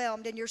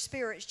overwhelmed and your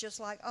spirit's just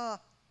like, ah.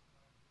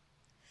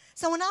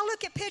 So when I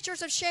look at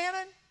pictures of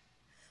Shannon,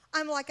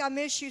 I'm like, I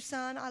miss you,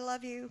 son. I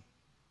love you.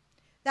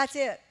 That's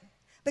it.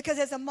 Because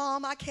as a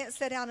mom, I can't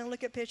sit down and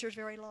look at pictures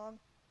very long.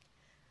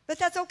 But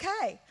that's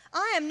okay.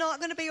 I am not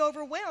going to be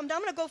overwhelmed.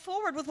 I'm going to go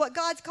forward with what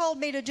God's called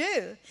me to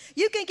do.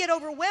 You can get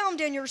overwhelmed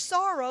in your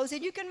sorrows,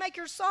 and you can make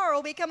your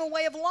sorrow become a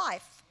way of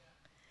life.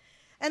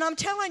 And I'm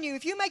telling you,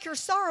 if you make your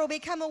sorrow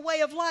become a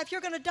way of life,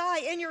 you're going to die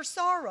in your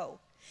sorrow.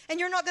 And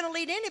you're not going to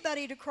lead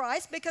anybody to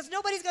Christ, because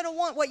nobody's going to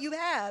want what you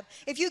have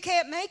if you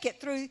can't make it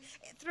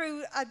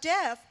through a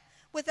death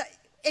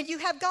and you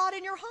have God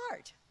in your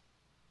heart.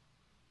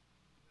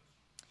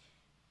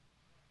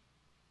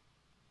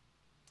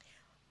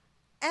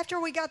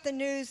 After we got the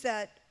news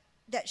that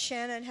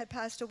Shannon had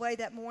passed away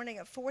that morning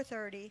at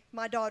 4:30,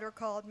 my daughter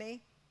called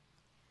me.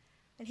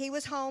 And he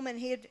was home, and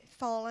he had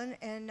fallen,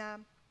 and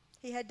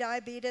he had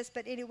diabetes.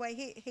 But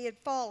anyway, he had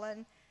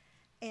fallen,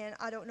 and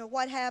I don't know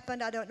what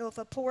happened. I don't know if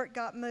a port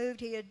got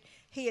moved.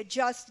 He had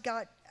just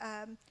got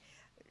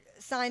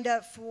signed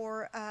up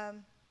for,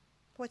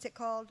 what's it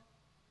called?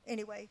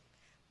 Anyway,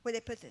 where they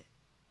put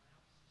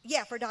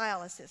for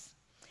dialysis.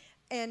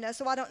 And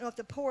so I don't know if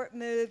the port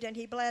moved and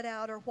he bled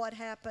out or what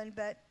happened,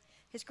 but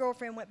his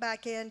girlfriend went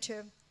back in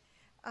to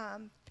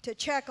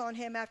check on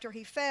him after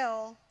he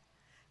fell,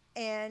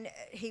 and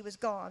he was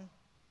gone.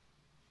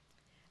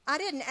 I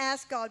didn't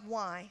ask God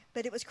why,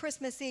 but it was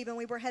Christmas Eve and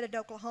we were headed to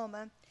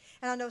Oklahoma.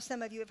 And I know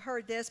some of you have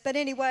heard this, but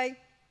anyway,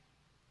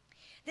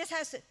 this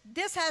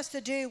has to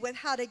do with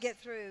how to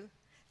get through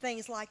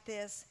things like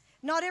this.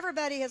 Not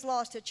everybody has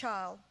lost a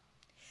child,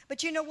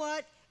 but you know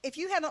what? If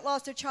you haven't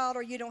lost a child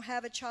or you don't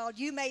have a child,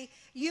 you may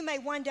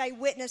one day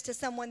witness to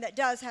someone that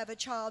does have a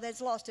child, that's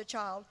lost a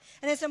child.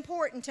 And it's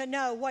important to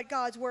know what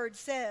God's word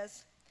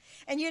says.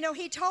 And you know,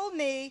 he told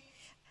me,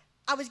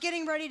 I was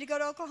getting ready to go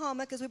to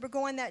Oklahoma because we were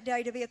going that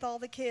day to be with all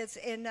the kids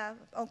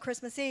on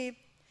Christmas Eve.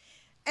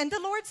 And the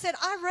Lord said,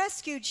 I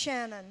rescued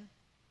Shannon.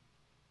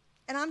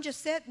 And I'm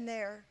just sitting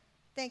there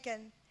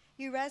thinking,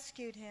 you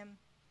rescued him.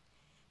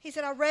 He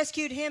said, I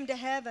rescued him to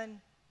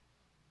heaven.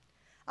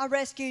 I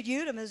rescued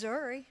you to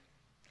Missouri.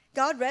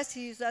 God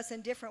rescues us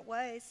in different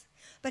ways.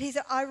 But he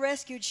said, I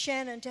rescued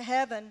Shannon to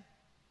heaven.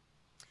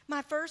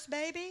 My first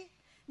baby,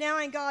 now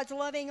in God's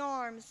loving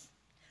arms.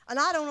 And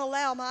I don't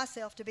allow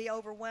myself to be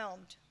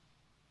overwhelmed,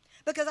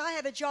 because I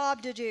have a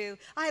job to do.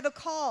 I have a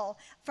call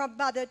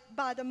by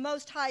the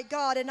Most High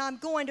God, and I'm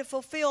going to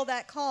fulfill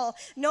that call.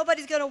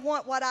 Nobody's going to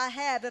want what I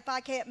have if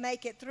I can't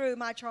make it through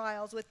my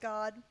trials with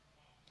God.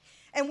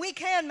 And we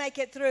can make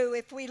it through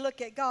if we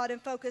look at God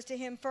and focus to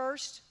him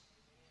first.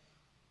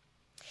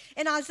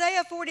 In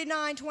Isaiah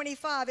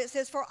 49:25, it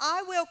says, for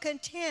I will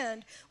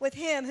contend with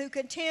him who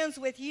contends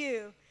with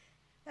you.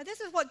 Now,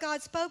 this is what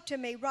God spoke to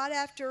me right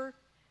after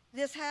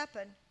this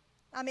happened.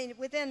 I mean,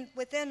 within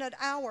an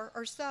hour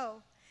or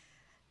so.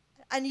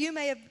 And you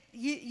may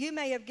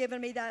have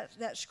given me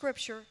that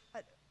scripture.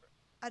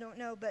 I don't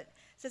know, but it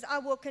says, I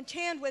will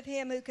contend with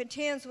him who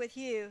contends with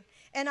you,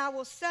 and I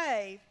will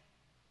save.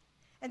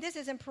 And this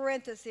is in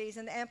parentheses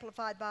in the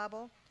Amplified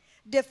Bible.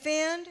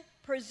 Defend,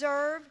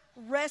 preserve,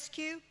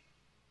 rescue,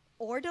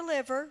 or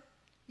deliver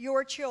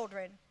your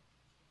children.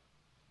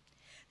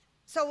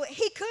 So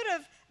he could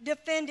have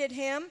defended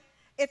him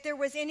if there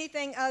was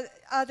anything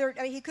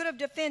he could have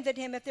defended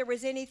him if there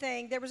was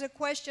anything. There was a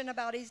question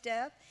about his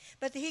death,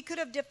 but he could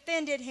have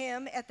defended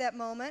him at that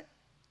moment.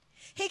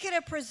 He could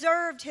have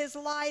preserved his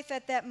life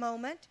at that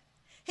moment.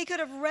 He could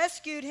have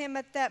rescued him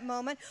at that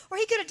moment, or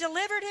he could have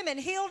delivered him and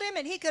healed him,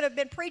 and he could have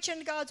been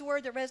preaching God's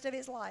word the rest of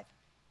his life.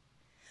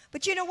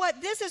 But you know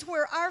what? This is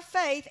where our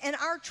faith and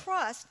our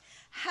trust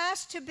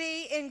has to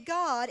be in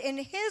God, in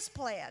his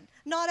plan,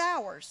 not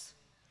ours.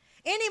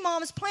 Any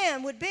mom's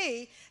plan would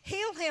be,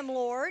 heal him,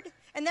 Lord.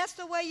 And that's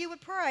the way you would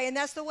pray, and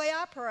that's the way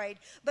I prayed.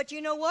 But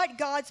you know what?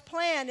 God's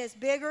plan is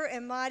bigger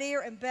and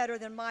mightier and better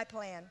than my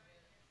plan.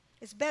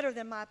 It's better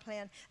than my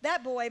plan.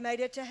 That boy made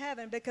it to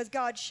heaven because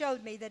God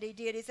showed me that he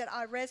did. He said,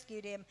 I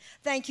rescued him.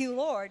 Thank you,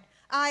 Lord.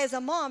 I, as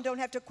a mom, don't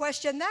have to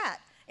question that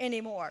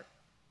anymore.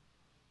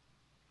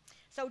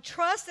 So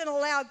trust and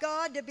allow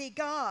God to be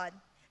God.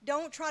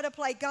 Don't try to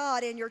play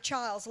God in your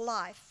child's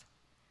life.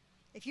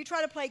 If you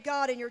try to play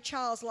God in your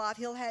child's life,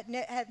 he'll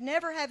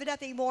never have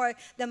nothing more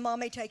than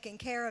mommy taking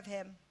care of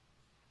him.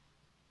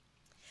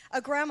 A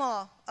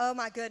grandma, oh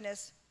my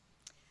goodness.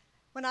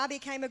 When I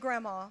became a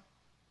grandma,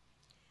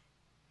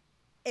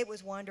 it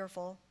was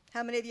wonderful.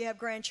 How many of you have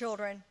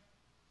grandchildren?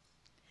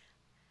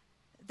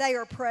 They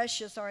are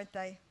precious, aren't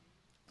they?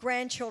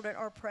 Grandchildren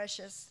are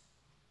precious.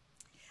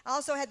 I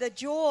also had the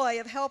joy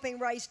of helping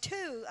raise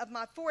 2 of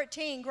my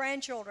 14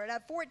 grandchildren. I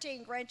have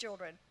 14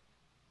 grandchildren.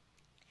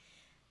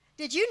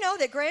 Did you know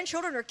that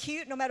grandchildren are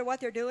cute no matter what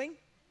they're doing?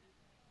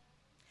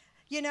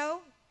 You know,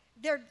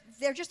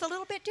 they're just a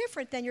little bit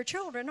different than your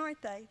children,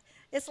 aren't they?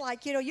 It's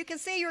like, you know, you can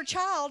see your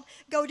child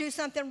go do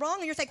something wrong,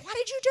 and you're like, why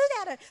did you do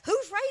that?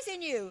 Who's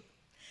raising you?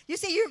 You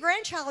see your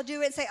grandchild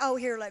do it and say, oh,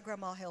 here, let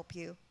Grandma help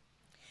you.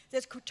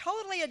 It's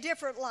totally a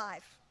different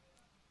life.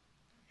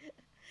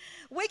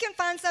 We can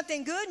find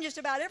something good in just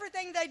about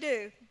everything they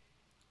do.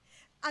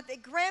 I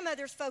think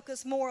grandmothers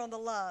focus more on the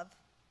love,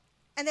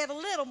 and they have a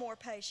little more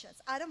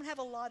patience. I don't have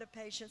a lot of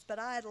patience, but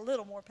I had a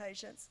little more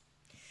patience.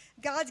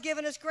 God's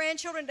given us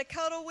grandchildren to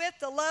cuddle with,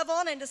 to love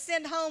on, and to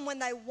send home when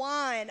they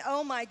whine.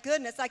 Oh, my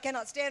goodness, I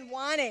cannot stand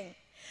whining.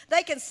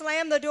 They can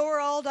slam the door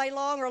all day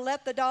long or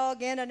let the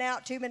dog in and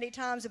out too many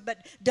times,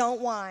 but don't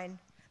whine,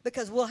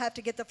 because we'll have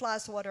to get the fly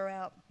swatter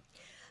out.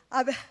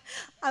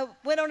 I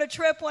went on a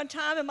trip one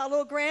time, and my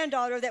little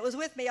granddaughter that was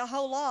with me a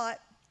whole lot,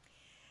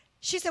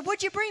 she said,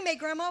 what'd you bring me,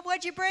 Grandma?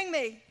 What'd you bring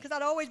me? Because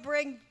I'd always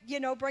bring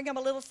them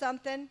a little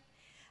something.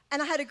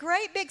 And I had a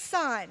great big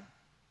sign.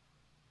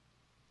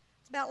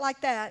 It's about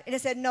like that. And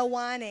it said, no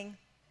whining.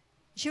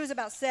 She was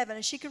about 7,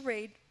 and she could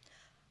read.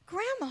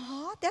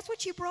 Grandma, that's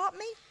what you brought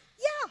me?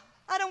 Yeah,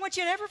 I don't want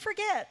you to ever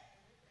forget.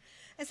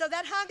 And so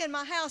that hung in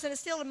my house, and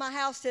it's still in my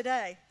house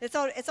today. It's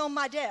on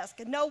my desk,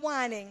 and no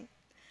whining.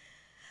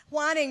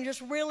 Whining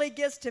just really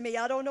gets to me.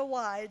 I don't know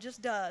why. It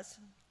just does.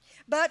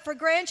 But for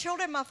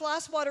grandchildren, my fly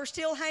swatter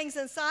still hangs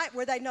in sight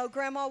where they know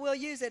Grandma will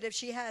use it if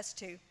she has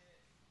to.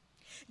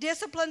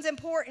 Discipline's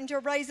important to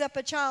raise up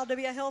a child to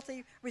be a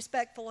healthy,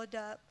 respectful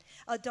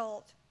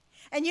adult.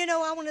 And, you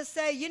know, I want to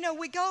say, you know,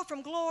 we go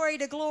from glory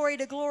to glory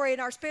to glory in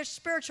our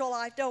spiritual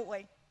life, don't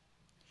we?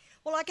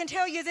 Well, I can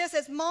tell you this,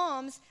 as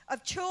moms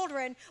of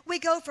children, we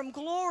go from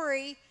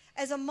glory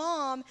as a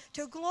mom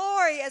to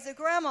glory as a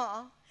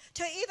grandma,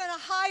 to even a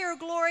higher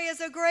glory as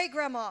a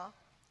great-grandma.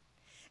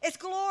 It's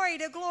glory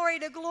to glory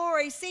to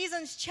glory.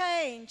 Seasons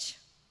change,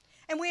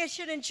 and we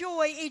should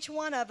enjoy each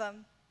one of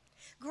them.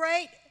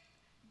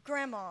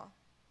 Great-grandma.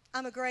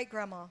 I'm a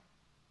great-grandma.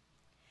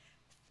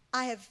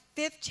 I have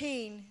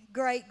 15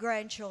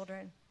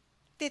 great-grandchildren.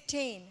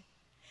 15.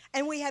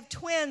 And we have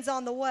twins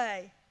on the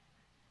way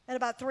in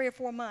about 3 or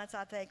 4 months,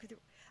 I think.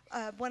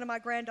 One of my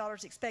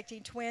granddaughters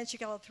expecting twins. She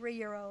got a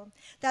 3-year-old.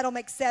 That'll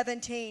make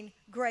 17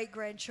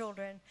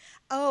 great-grandchildren.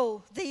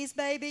 Oh, these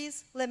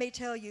babies, let me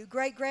tell you,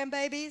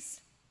 great-grandbabies,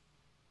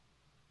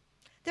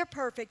 they're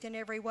perfect in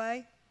every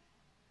way.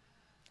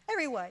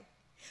 Every way.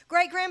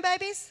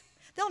 Great-grandbabies,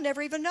 they'll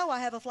never even know I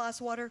have a fly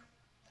swatter.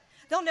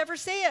 They'll never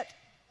see it.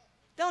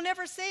 They'll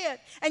never see it.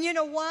 And you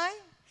know why?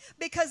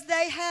 Because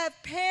they have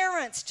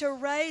parents to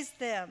raise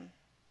them.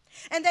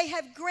 And they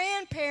have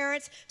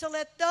grandparents to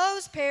let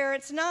those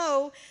parents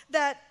know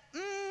that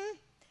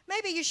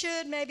maybe you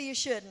should, maybe you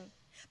shouldn't.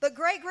 But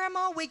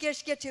great-grandma, we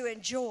just get to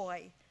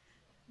enjoy.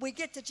 We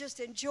get to just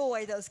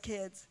enjoy those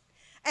kids.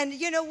 And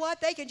you know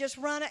what? They can just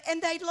run it, and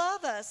they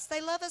love us.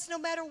 They love us no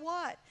matter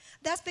what.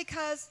 That's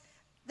because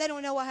they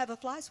don't know I have a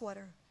fly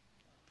swatter.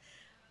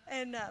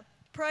 And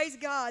praise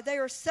God, they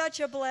are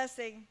such a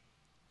blessing.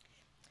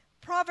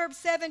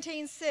 Proverbs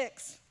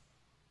 17:6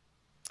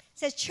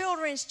 says,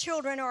 children's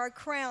children are a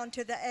crown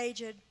to the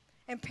aged,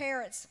 and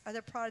parents are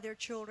the pride of their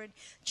children.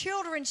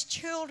 Children's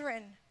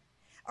children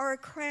are a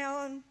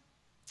crown,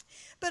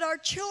 but our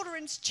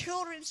children's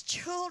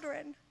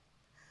children,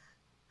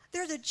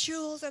 they're the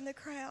jewels in the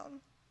crown.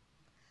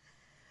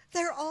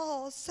 They're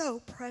all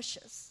so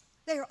precious.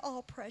 They're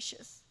all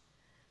precious.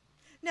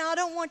 Now, I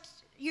don't want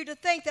you to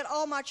think that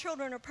all my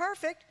children are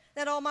perfect,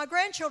 that all my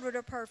grandchildren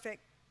are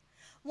perfect.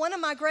 One of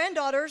my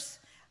granddaughters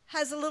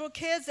has little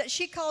kids that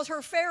she calls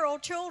her feral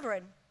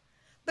children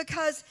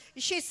because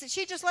she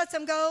just lets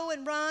them go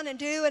and run and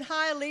do. And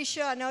hi,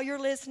 Alicia, I know you're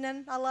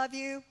listening. I love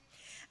you.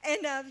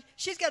 And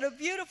she's got a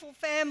beautiful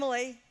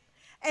family.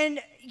 And,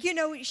 you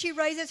know, she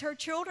raises her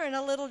children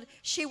a little,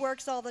 she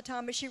works all the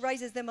time, but she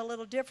raises them a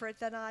little different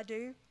than I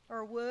do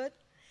or would.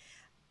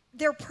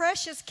 They're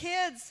precious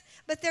kids,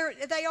 but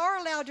they are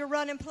allowed to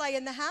run and play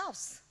in the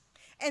house.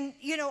 And,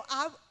 you know,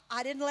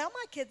 I didn't allow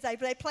my kids, they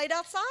played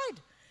outside.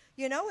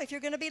 You know, if you're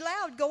going to be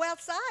loud, go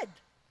outside.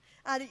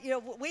 You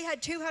know, we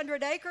had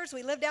 200 acres.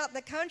 We lived out in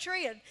the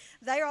country, and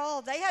they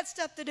had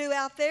stuff to do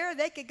out there.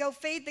 They could go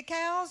feed the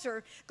cows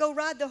or go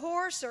ride the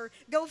horse or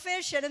go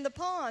fishing in the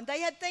pond.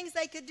 They had things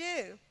they could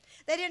do.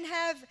 They didn't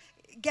have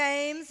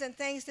games and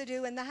things to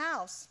do in the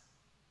house.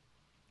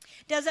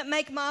 Doesn't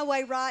make my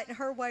way right and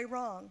her way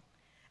wrong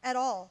at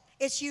all.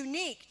 It's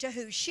unique to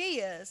who she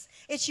is.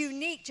 It's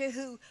unique to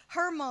who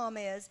her mom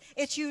is.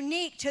 It's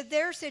unique to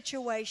their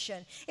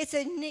situation. It's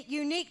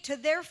unique to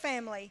their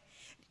family.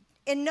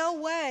 In no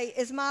way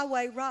is my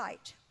way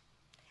right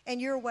and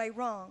your way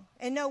wrong.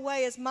 In no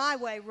way is my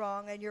way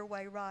wrong and your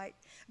way right.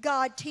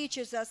 God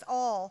teaches us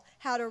all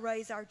how to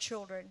raise our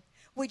children.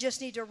 We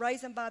just need to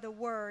raise them by the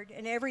word,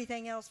 and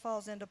everything else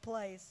falls into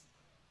place.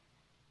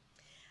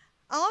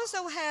 I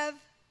also have,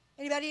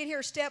 anybody in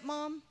here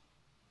stepmom?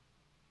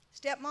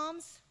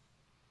 Stepmoms?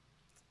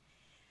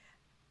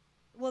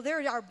 Well,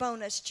 they're our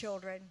bonus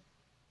children.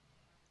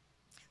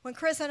 When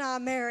Chris and I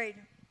married,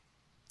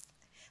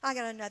 I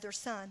got another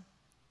son.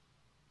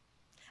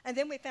 And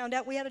then we found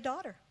out we had a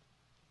daughter.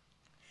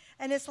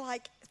 And it's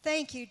like,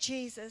 thank you,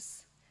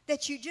 Jesus,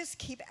 that you just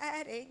keep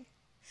adding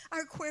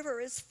Our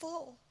quiver is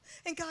full.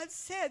 And God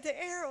said the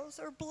arrows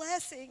are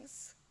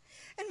blessings.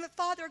 And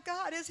Father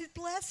God, as He's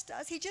blessed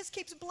us, He just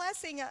keeps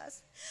blessing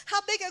us. How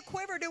big a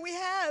quiver do we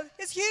have?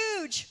 It's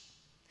huge.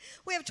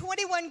 We have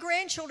 21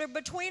 grandchildren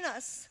between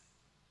us.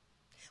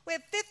 We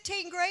have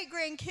 15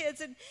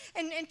 great-grandkids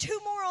and 2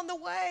 more on the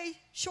way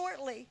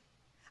shortly.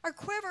 Our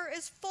quiver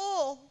is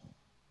full.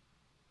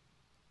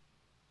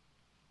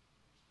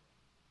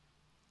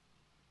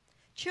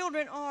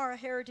 Children are a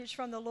heritage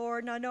from the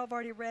Lord, and I know I've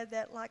already read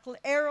that, like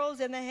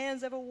arrows in the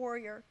hands of a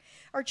warrior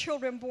are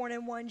children born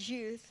in one's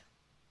youth.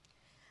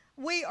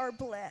 We are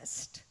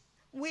blessed.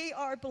 We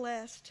are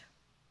blessed.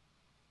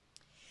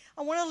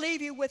 I want to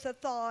leave you with a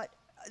thought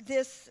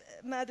this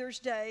Mother's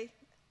Day,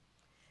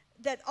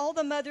 that all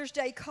the Mother's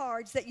Day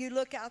cards that you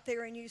look out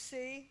there and you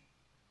see,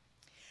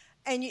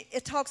 and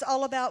it talks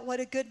all about what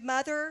a good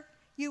mother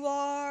you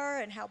are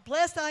and how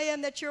blessed I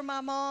am that you're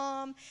my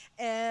mom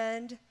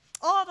and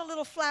all the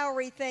little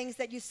flowery things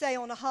that you say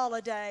on a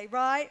holiday,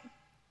 right?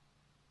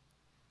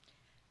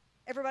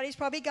 Everybody's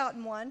probably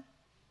gotten one.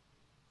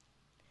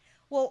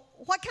 Well,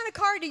 what kind of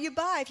card do you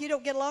buy if you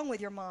don't get along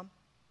with your mom?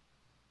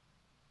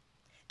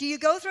 Do you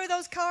go through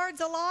those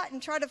cards a lot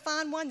and try to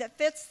find one that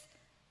fits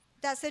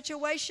that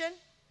situation?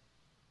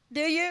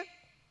 Do you?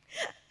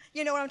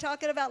 You know what I'm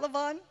talking about,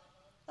 Levon?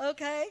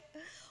 Okay.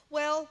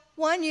 Well,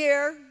 one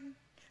year,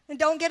 and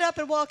don't get up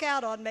and walk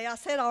out on me. I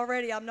said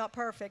already I'm not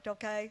perfect,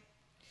 okay?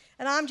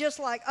 And I'm just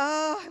like,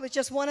 oh, it was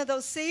just one of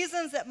those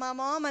seasons that my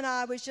mom and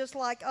I was just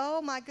like,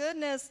 oh, my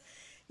goodness,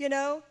 you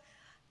know.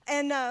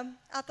 And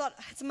I thought,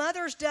 it's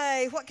Mother's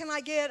Day. What can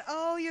I get?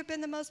 Oh, you've been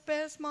the most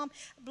best mom.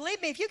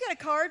 Believe me, if you get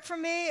a card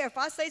from me, or if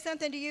I say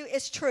something to you,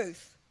 it's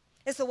truth.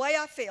 It's the way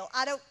I feel.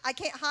 I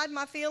can't hide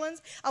my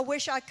feelings. I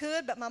wish I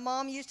could, but my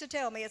mom used to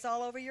tell me it's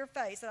all over your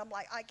face. And I'm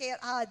like, I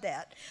can't hide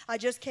that. I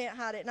just can't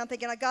hide it. And I'm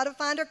thinking, I got to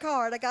find a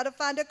card. I got to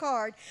find a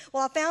card.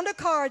 Well, I found a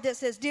card that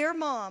says, Dear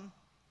Mom,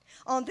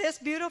 on this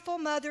beautiful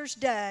Mother's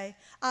Day,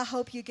 I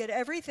hope you get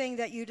everything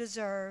that you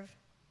deserve.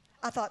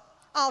 I thought,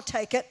 I'll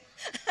take it.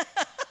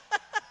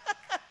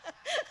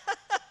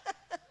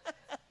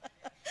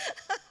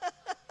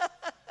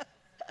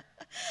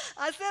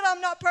 I said I'm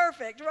not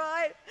perfect,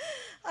 right?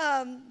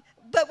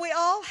 But we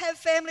all have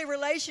family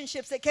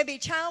relationships that can be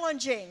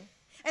challenging.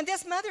 And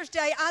this Mother's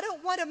Day, I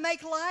don't want to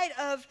make light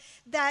of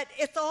that.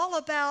 It's all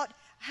about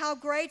how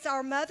great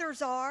our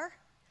mothers are.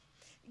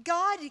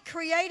 God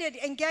created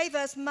and gave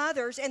us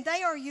mothers, and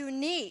they are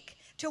unique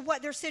to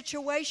what their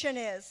situation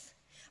is.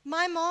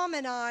 My mom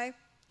and I,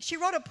 she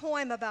wrote a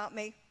poem about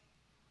me,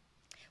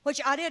 which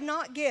I did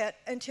not get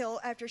until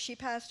after she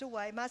passed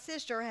away. My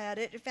sister had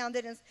it and found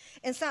it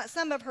in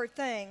some of her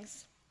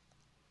things.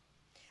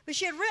 But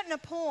she had written a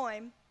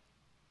poem,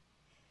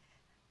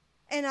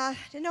 and I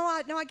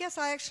guess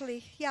I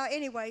actually,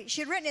 anyway, she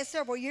had written it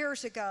several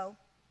years ago.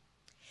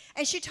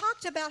 And she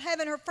talked about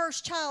having her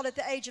first child at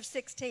the age of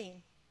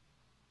 16.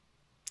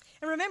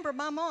 And remember,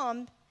 my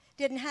mom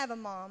didn't have a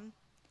mom.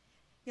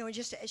 You know,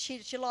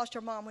 she lost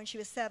her mom when she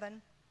was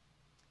 7.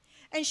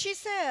 And she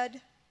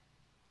said,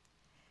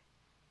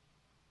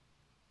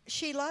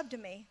 she loved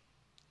me.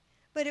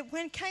 But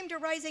when it came to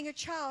raising a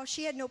child,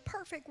 she had no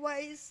perfect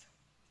ways.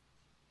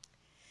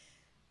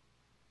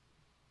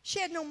 She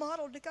had no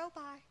model to go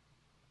by.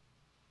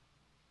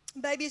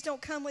 Babies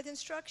don't come with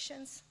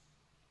instructions.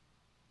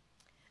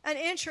 An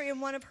entry in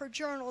one of her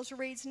journals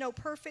reads, no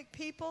perfect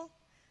people,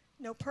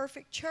 no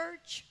perfect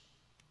church,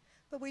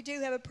 but we do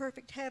have a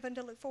perfect heaven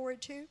to look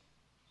forward to.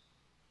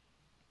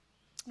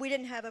 We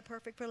didn't have a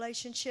perfect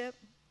relationship,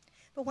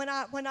 but when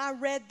I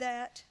read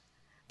that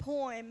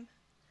poem,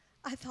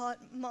 I thought,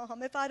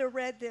 Mom, if I'd have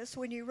read this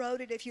when you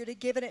wrote it, if you'd have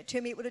given it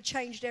to me, it would have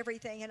changed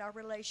everything in our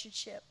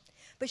relationship.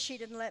 But she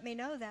didn't let me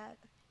know that.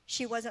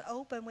 She wasn't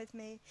open with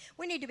me.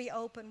 We need to be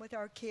open with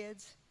our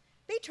kids.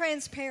 Be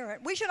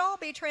transparent. We should all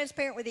be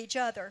transparent with each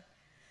other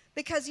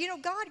because, you know,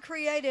 God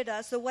created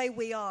us the way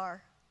we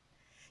are.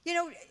 You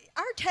know,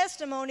 our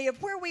testimony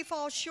of where we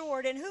fall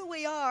short and who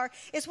we are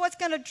is what's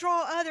going to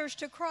draw others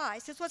to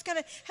Christ. It's what's going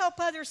to help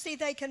others see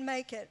they can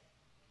make it.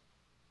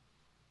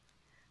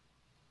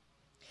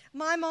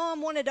 My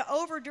mom wanted to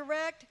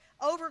over-direct,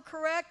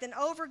 over-correct, and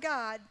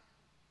over-guide.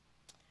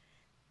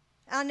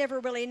 I never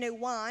really knew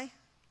why,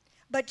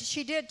 but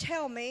she did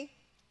tell me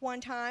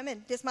one time,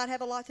 and this might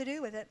have a lot to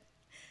do with it.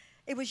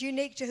 It was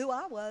unique to who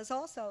I was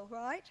also,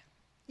 right?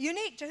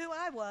 Unique to who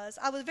I was.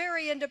 I was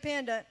very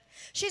independent.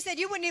 She said,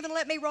 you wouldn't even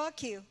let me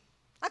rock you.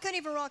 I couldn't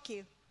even rock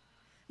you.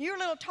 You're a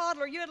little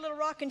toddler. You had a little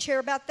rocking chair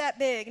about that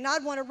big, and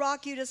I'd want to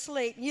rock you to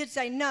sleep, and you'd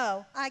say,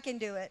 no, I can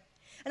do it.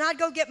 And I'd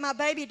go get my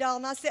baby doll,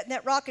 and I'd sit in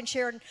that rocking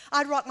chair, and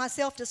I'd rock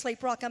myself to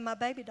sleep rocking my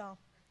baby doll.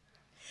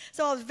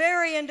 So I was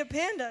very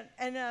independent,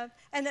 and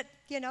that,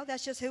 you know,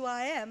 that's just who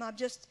I am. I'm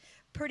just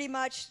pretty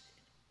much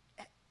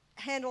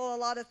handle a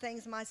lot of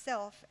things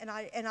myself, and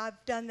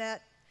I've done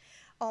that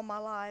all my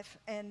life.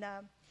 And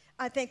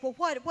I think, well,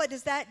 what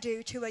does that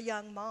do to a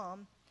young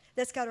mom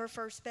that's got her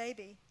first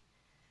baby?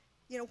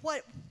 You know,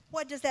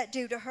 what does that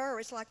do to her?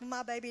 It's like, well,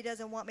 my baby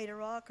doesn't want me to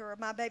rock her, or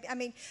my baby. I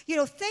mean, you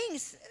know,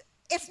 things.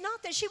 It's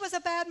not that she was a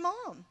bad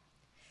mom.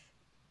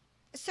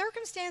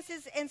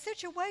 circumstances and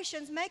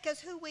situations make us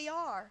who we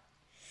are.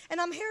 And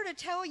I'm here to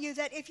tell you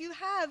that if you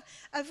have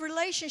a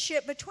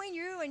relationship between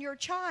you and your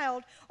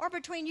child or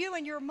between you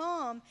and your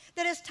mom,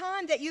 that it's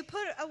time that you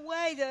put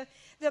away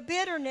the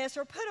bitterness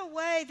or put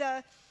away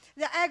the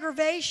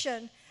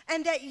aggravation,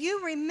 and that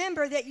you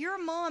remember that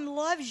your mom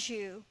loves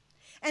you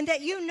and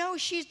that you know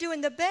she's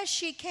doing the best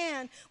she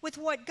can with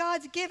what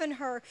God's given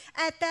her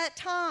at that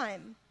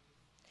time.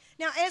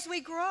 Now, as we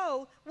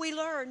grow, we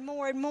learn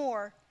more and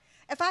more.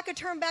 If I could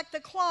turn back the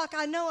clock,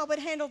 I know I would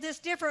handle this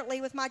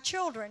differently with my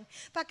children.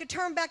 If I could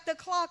turn back the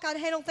clock, I'd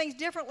handle things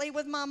differently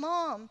with my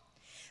mom.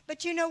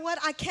 But you know what?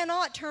 I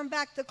cannot turn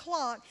back the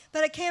clock,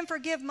 but I can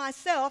forgive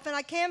myself, and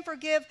I can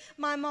forgive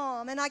my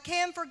mom, and I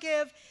can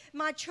forgive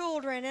my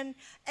children.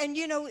 And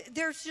you know,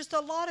 there's just a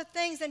lot of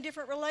things in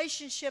different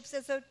relationships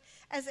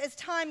as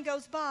time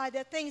goes by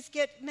that things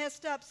get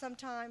messed up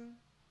sometime.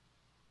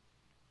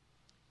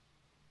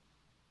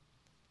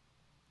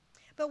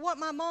 But what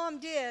my mom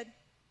did,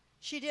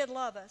 she did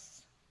love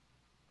us.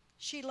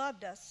 She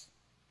loved us.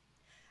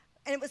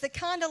 And it was the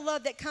kind of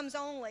love that comes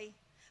only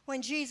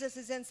when Jesus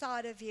is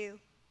inside of you.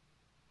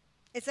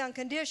 It's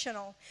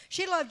unconditional.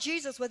 She loved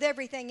Jesus with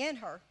everything in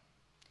her.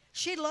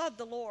 She loved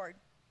the Lord.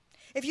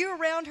 If you're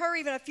around her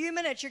even a few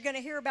minutes, you're going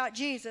to hear about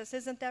Jesus.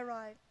 Isn't that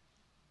right?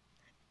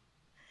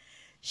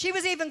 She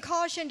was even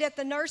cautioned at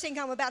the nursing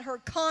home about her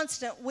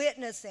constant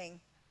witnessing.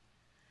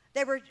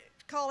 They were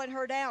calling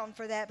her down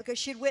for that because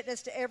she'd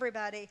witnessed to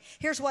everybody.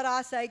 Here's what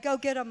I say: go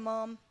get them,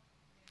 Mom.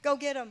 Go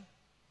get them.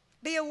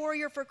 Be a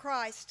warrior for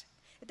Christ.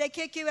 If they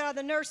kick you out of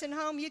the nursing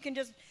home, you can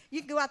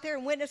go out there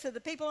and witness to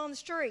the people on the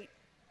street.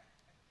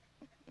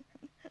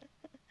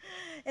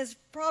 As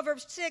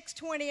Proverbs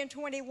 6:20 and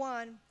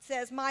 21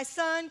 says, my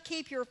son,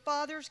 keep your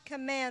father's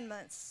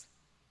commandments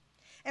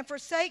and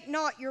forsake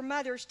not your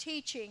mother's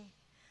teaching.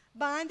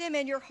 Bind them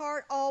in your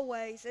heart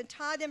always and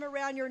tie them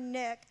around your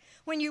neck.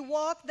 When you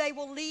walk, they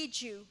will lead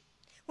you.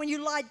 When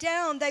you lie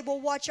down, they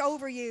will watch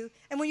over you.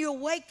 And when you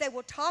awake, they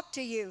will talk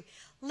to you.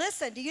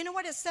 Listen, do you know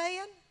what it's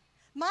saying?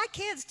 My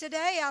kids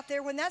today out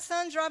there, when that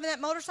son's driving that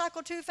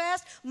motorcycle too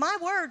fast, my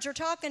words are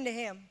talking to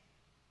him.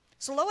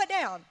 Slow it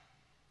down.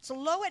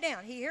 Slow it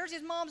down. He hears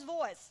his mom's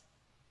voice.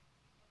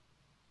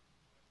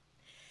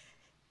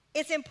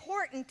 It's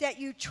important that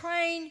you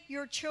train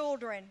your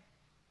children.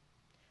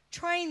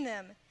 Train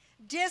them.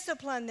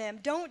 Discipline them.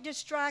 Don't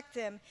distract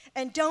them.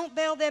 And don't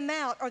bail them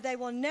out, or they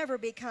will never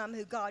become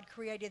who God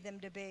created them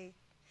to be.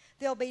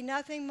 They'll be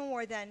nothing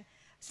more than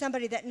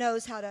somebody that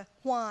knows how to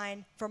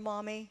whine for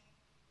mommy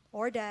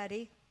or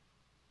daddy.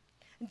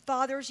 And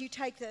fathers, you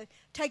take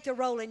the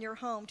role in your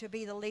home to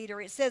be the leader.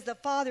 It says the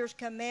father's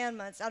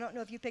commandments. I don't know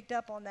if you picked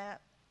up on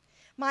that.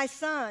 My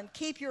son,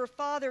 keep your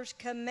father's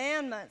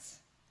commandments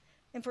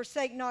and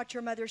forsake not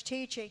your mother's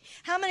teaching.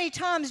 How many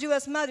times do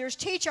us mothers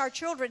teach our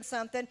children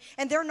something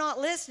and they're not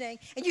listening,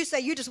 and you say,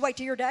 you just wait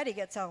till your daddy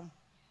gets home?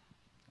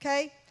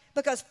 Okay?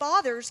 Because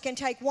fathers can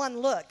take one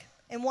look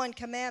and one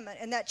commandment,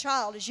 and that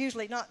child is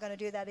usually not going to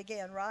do that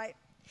again, right?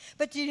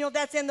 But you know,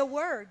 that's in the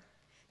Word.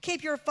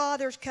 Keep your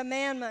father's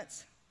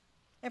commandments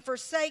and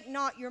forsake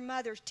not your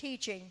mother's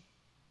teaching.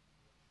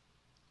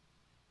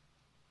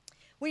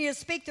 We need to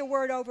speak the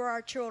word over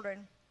our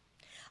children.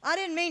 I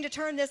didn't mean to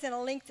turn this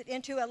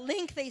into a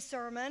lengthy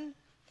sermon,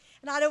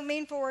 and I don't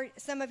mean for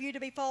some of you to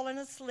be falling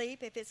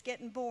asleep if it's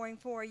getting boring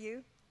for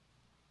you.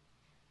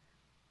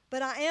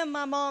 But I am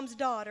my mom's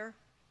daughter,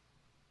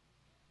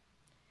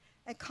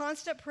 and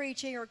constant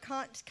preaching or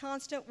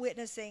constant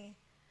witnessing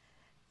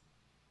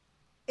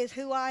is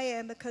who I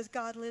am because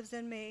God lives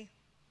in me.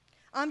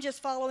 I'm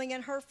just following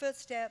in her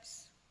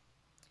footsteps.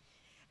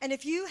 And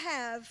if you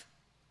have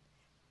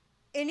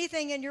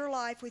anything in your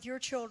life with your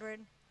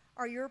children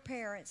or your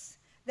parents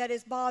that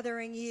is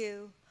bothering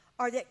you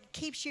or that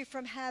keeps you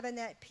from having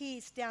that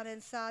peace down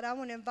inside, I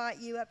want to invite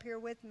you up here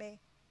with me.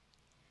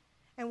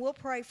 And we'll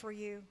pray for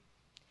you.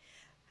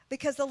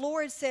 Because the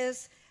Lord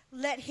says,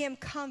 let him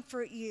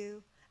comfort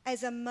you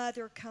as a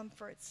mother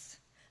comforts.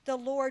 The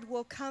Lord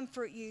will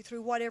comfort you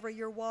through whatever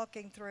you're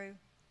walking through.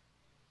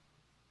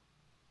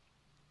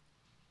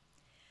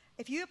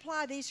 If you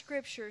apply these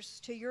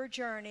scriptures to your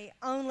journey,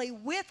 only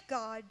with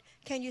God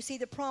can you see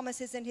the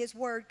promises in his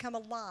word come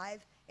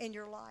alive in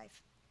your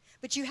life.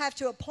 But you have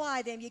to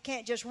apply them. You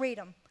can't just read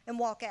them and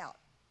walk out.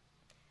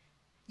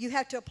 You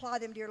have to apply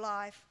them to your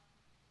life.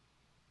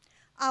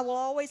 I will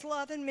always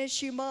love and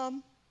miss you,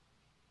 Mom.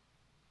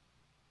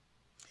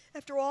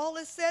 After all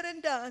is said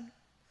and done,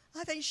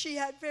 I think she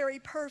had very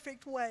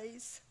perfect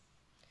ways.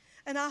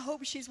 And I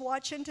hope she's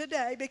watching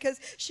today because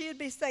she'd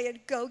be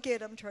saying, go get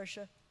them,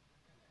 Tricia.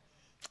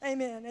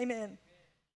 Amen, amen.